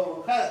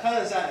 so how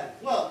does that?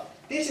 Well,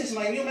 this is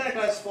my new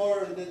metaclass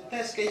for the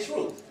test case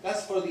root.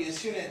 That's for the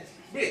SUnit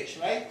bridge,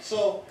 right?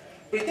 So,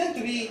 pretend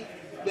to be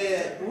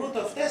the root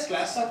of test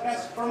class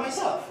subclass for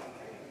myself.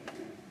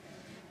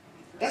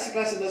 That's a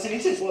class that doesn't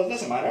exist. Well, it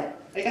doesn't matter.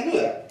 I can do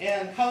that.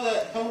 And how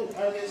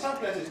are the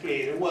subclasses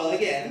created? Well,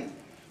 again,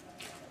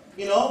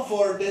 you know,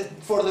 for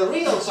the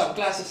real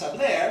subclasses up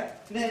there,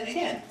 then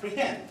again,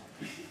 pretend.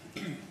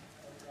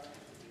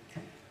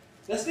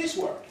 Does this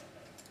work?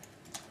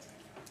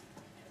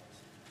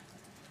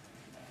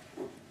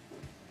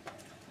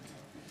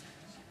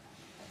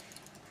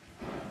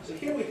 So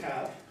here we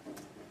have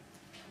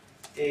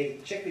a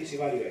checklist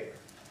evaluator.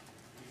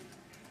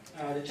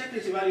 The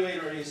checklist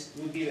evaluator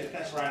would be the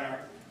test runner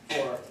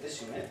for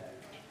SUnit.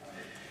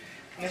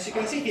 And as you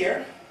can see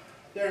here,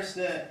 there's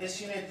the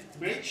SUnit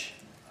bridge.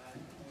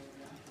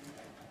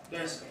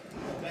 There's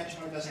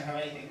benchmark doesn't have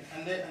anything,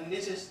 and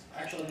this is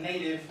actual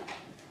native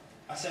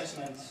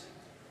assessments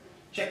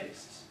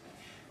checklists.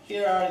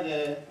 Here are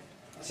the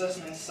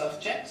assessment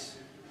self-checks.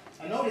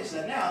 And notice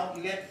that now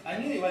you get a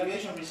new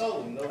evaluation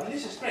result window, and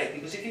this is great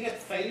because if you get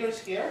failures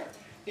here,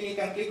 then you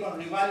can click on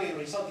reevaluate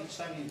result each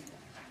time you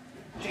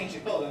change the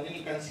code, and then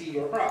you can see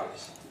your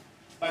progress,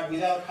 but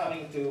without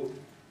having to,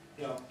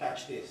 you know,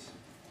 touch this.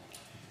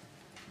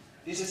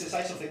 This is the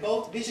size of the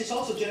code. This is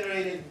also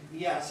generated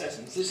via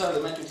assessments. These are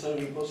the metrics that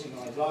we've been posting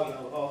on my blog. You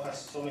know,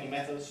 has so many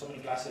methods, so many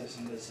classes,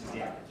 and this is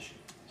the average.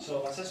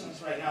 So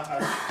assessments right now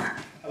have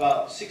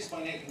about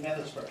 6.8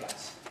 methods per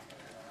class.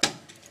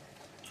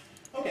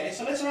 Okay,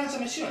 so let's run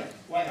some SUnit.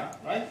 Why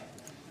not, right?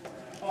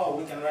 Oh,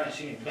 we can run a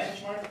SUnit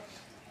benchmark.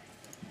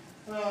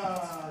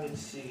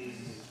 Let's see.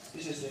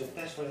 This is the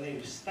test for the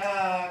native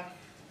stack.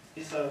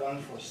 This is the one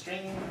for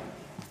string.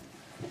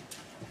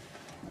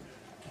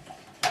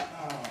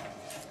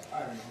 I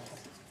don't know.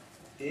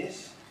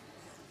 This.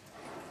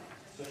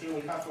 So here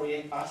we have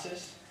 48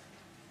 passes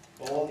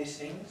for all these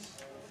things.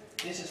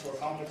 This is for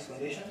complex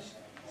conditions.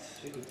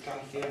 So you could come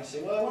here and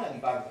say, well, I want to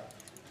debug that.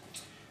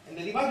 And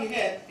the debug you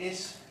get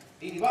is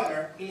a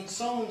debugger in its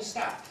own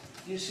stack.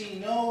 You see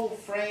no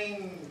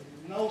frame,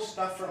 no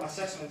stuff from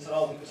assessments at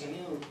all because a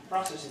new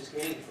process is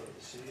created for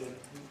this. So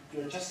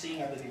you're just seeing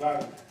at the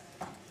debug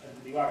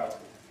output.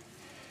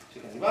 So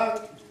you can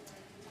debug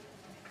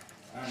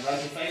and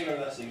write the failure,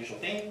 that's the usual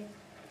thing.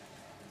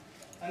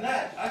 And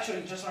that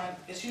actually just ran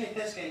SUnit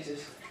test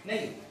cases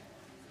natively.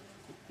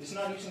 It's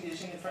not using the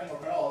SUnit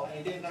framework at all, and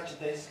it didn't touch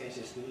the test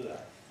cases to do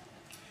that.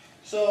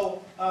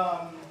 So,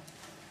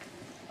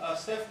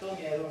 Steph told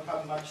me I don't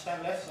have much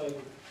time left, so I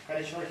will cut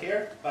it short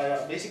here.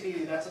 But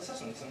basically, that's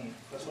assessments, and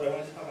that's what I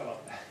wanted to talk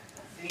about.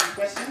 Any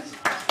questions?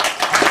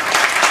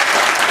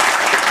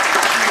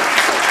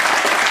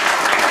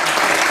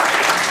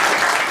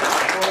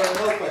 Or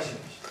no questions?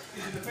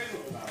 Is it the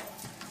Facebook now?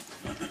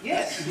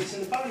 Yes, it's in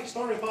the public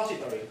store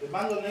repository. The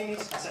bundle name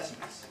is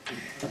assessments.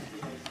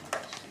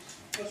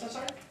 What's that,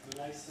 sorry? The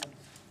license.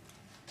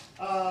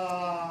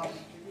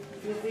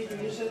 Feel free to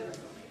use it.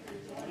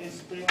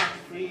 It's pretty much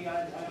free. I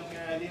don't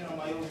care. I did it on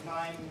my own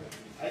time.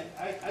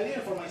 I did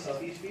it for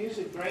myself. If you use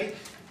it, great.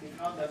 If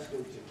not, that's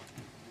good too.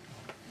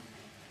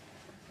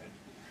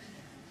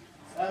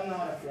 I'm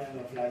not a friend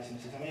of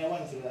licenses. I mean, I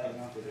went through that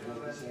enough with it.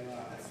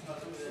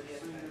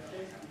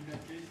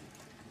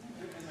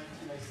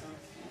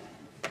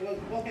 So,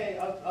 well, okay,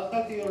 I'll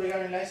talk to you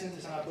regarding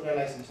licenses and I'll put a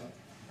license on.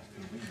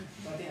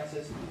 Something else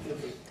says feel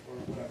free or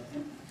whatever.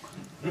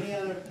 Any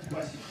other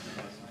questions?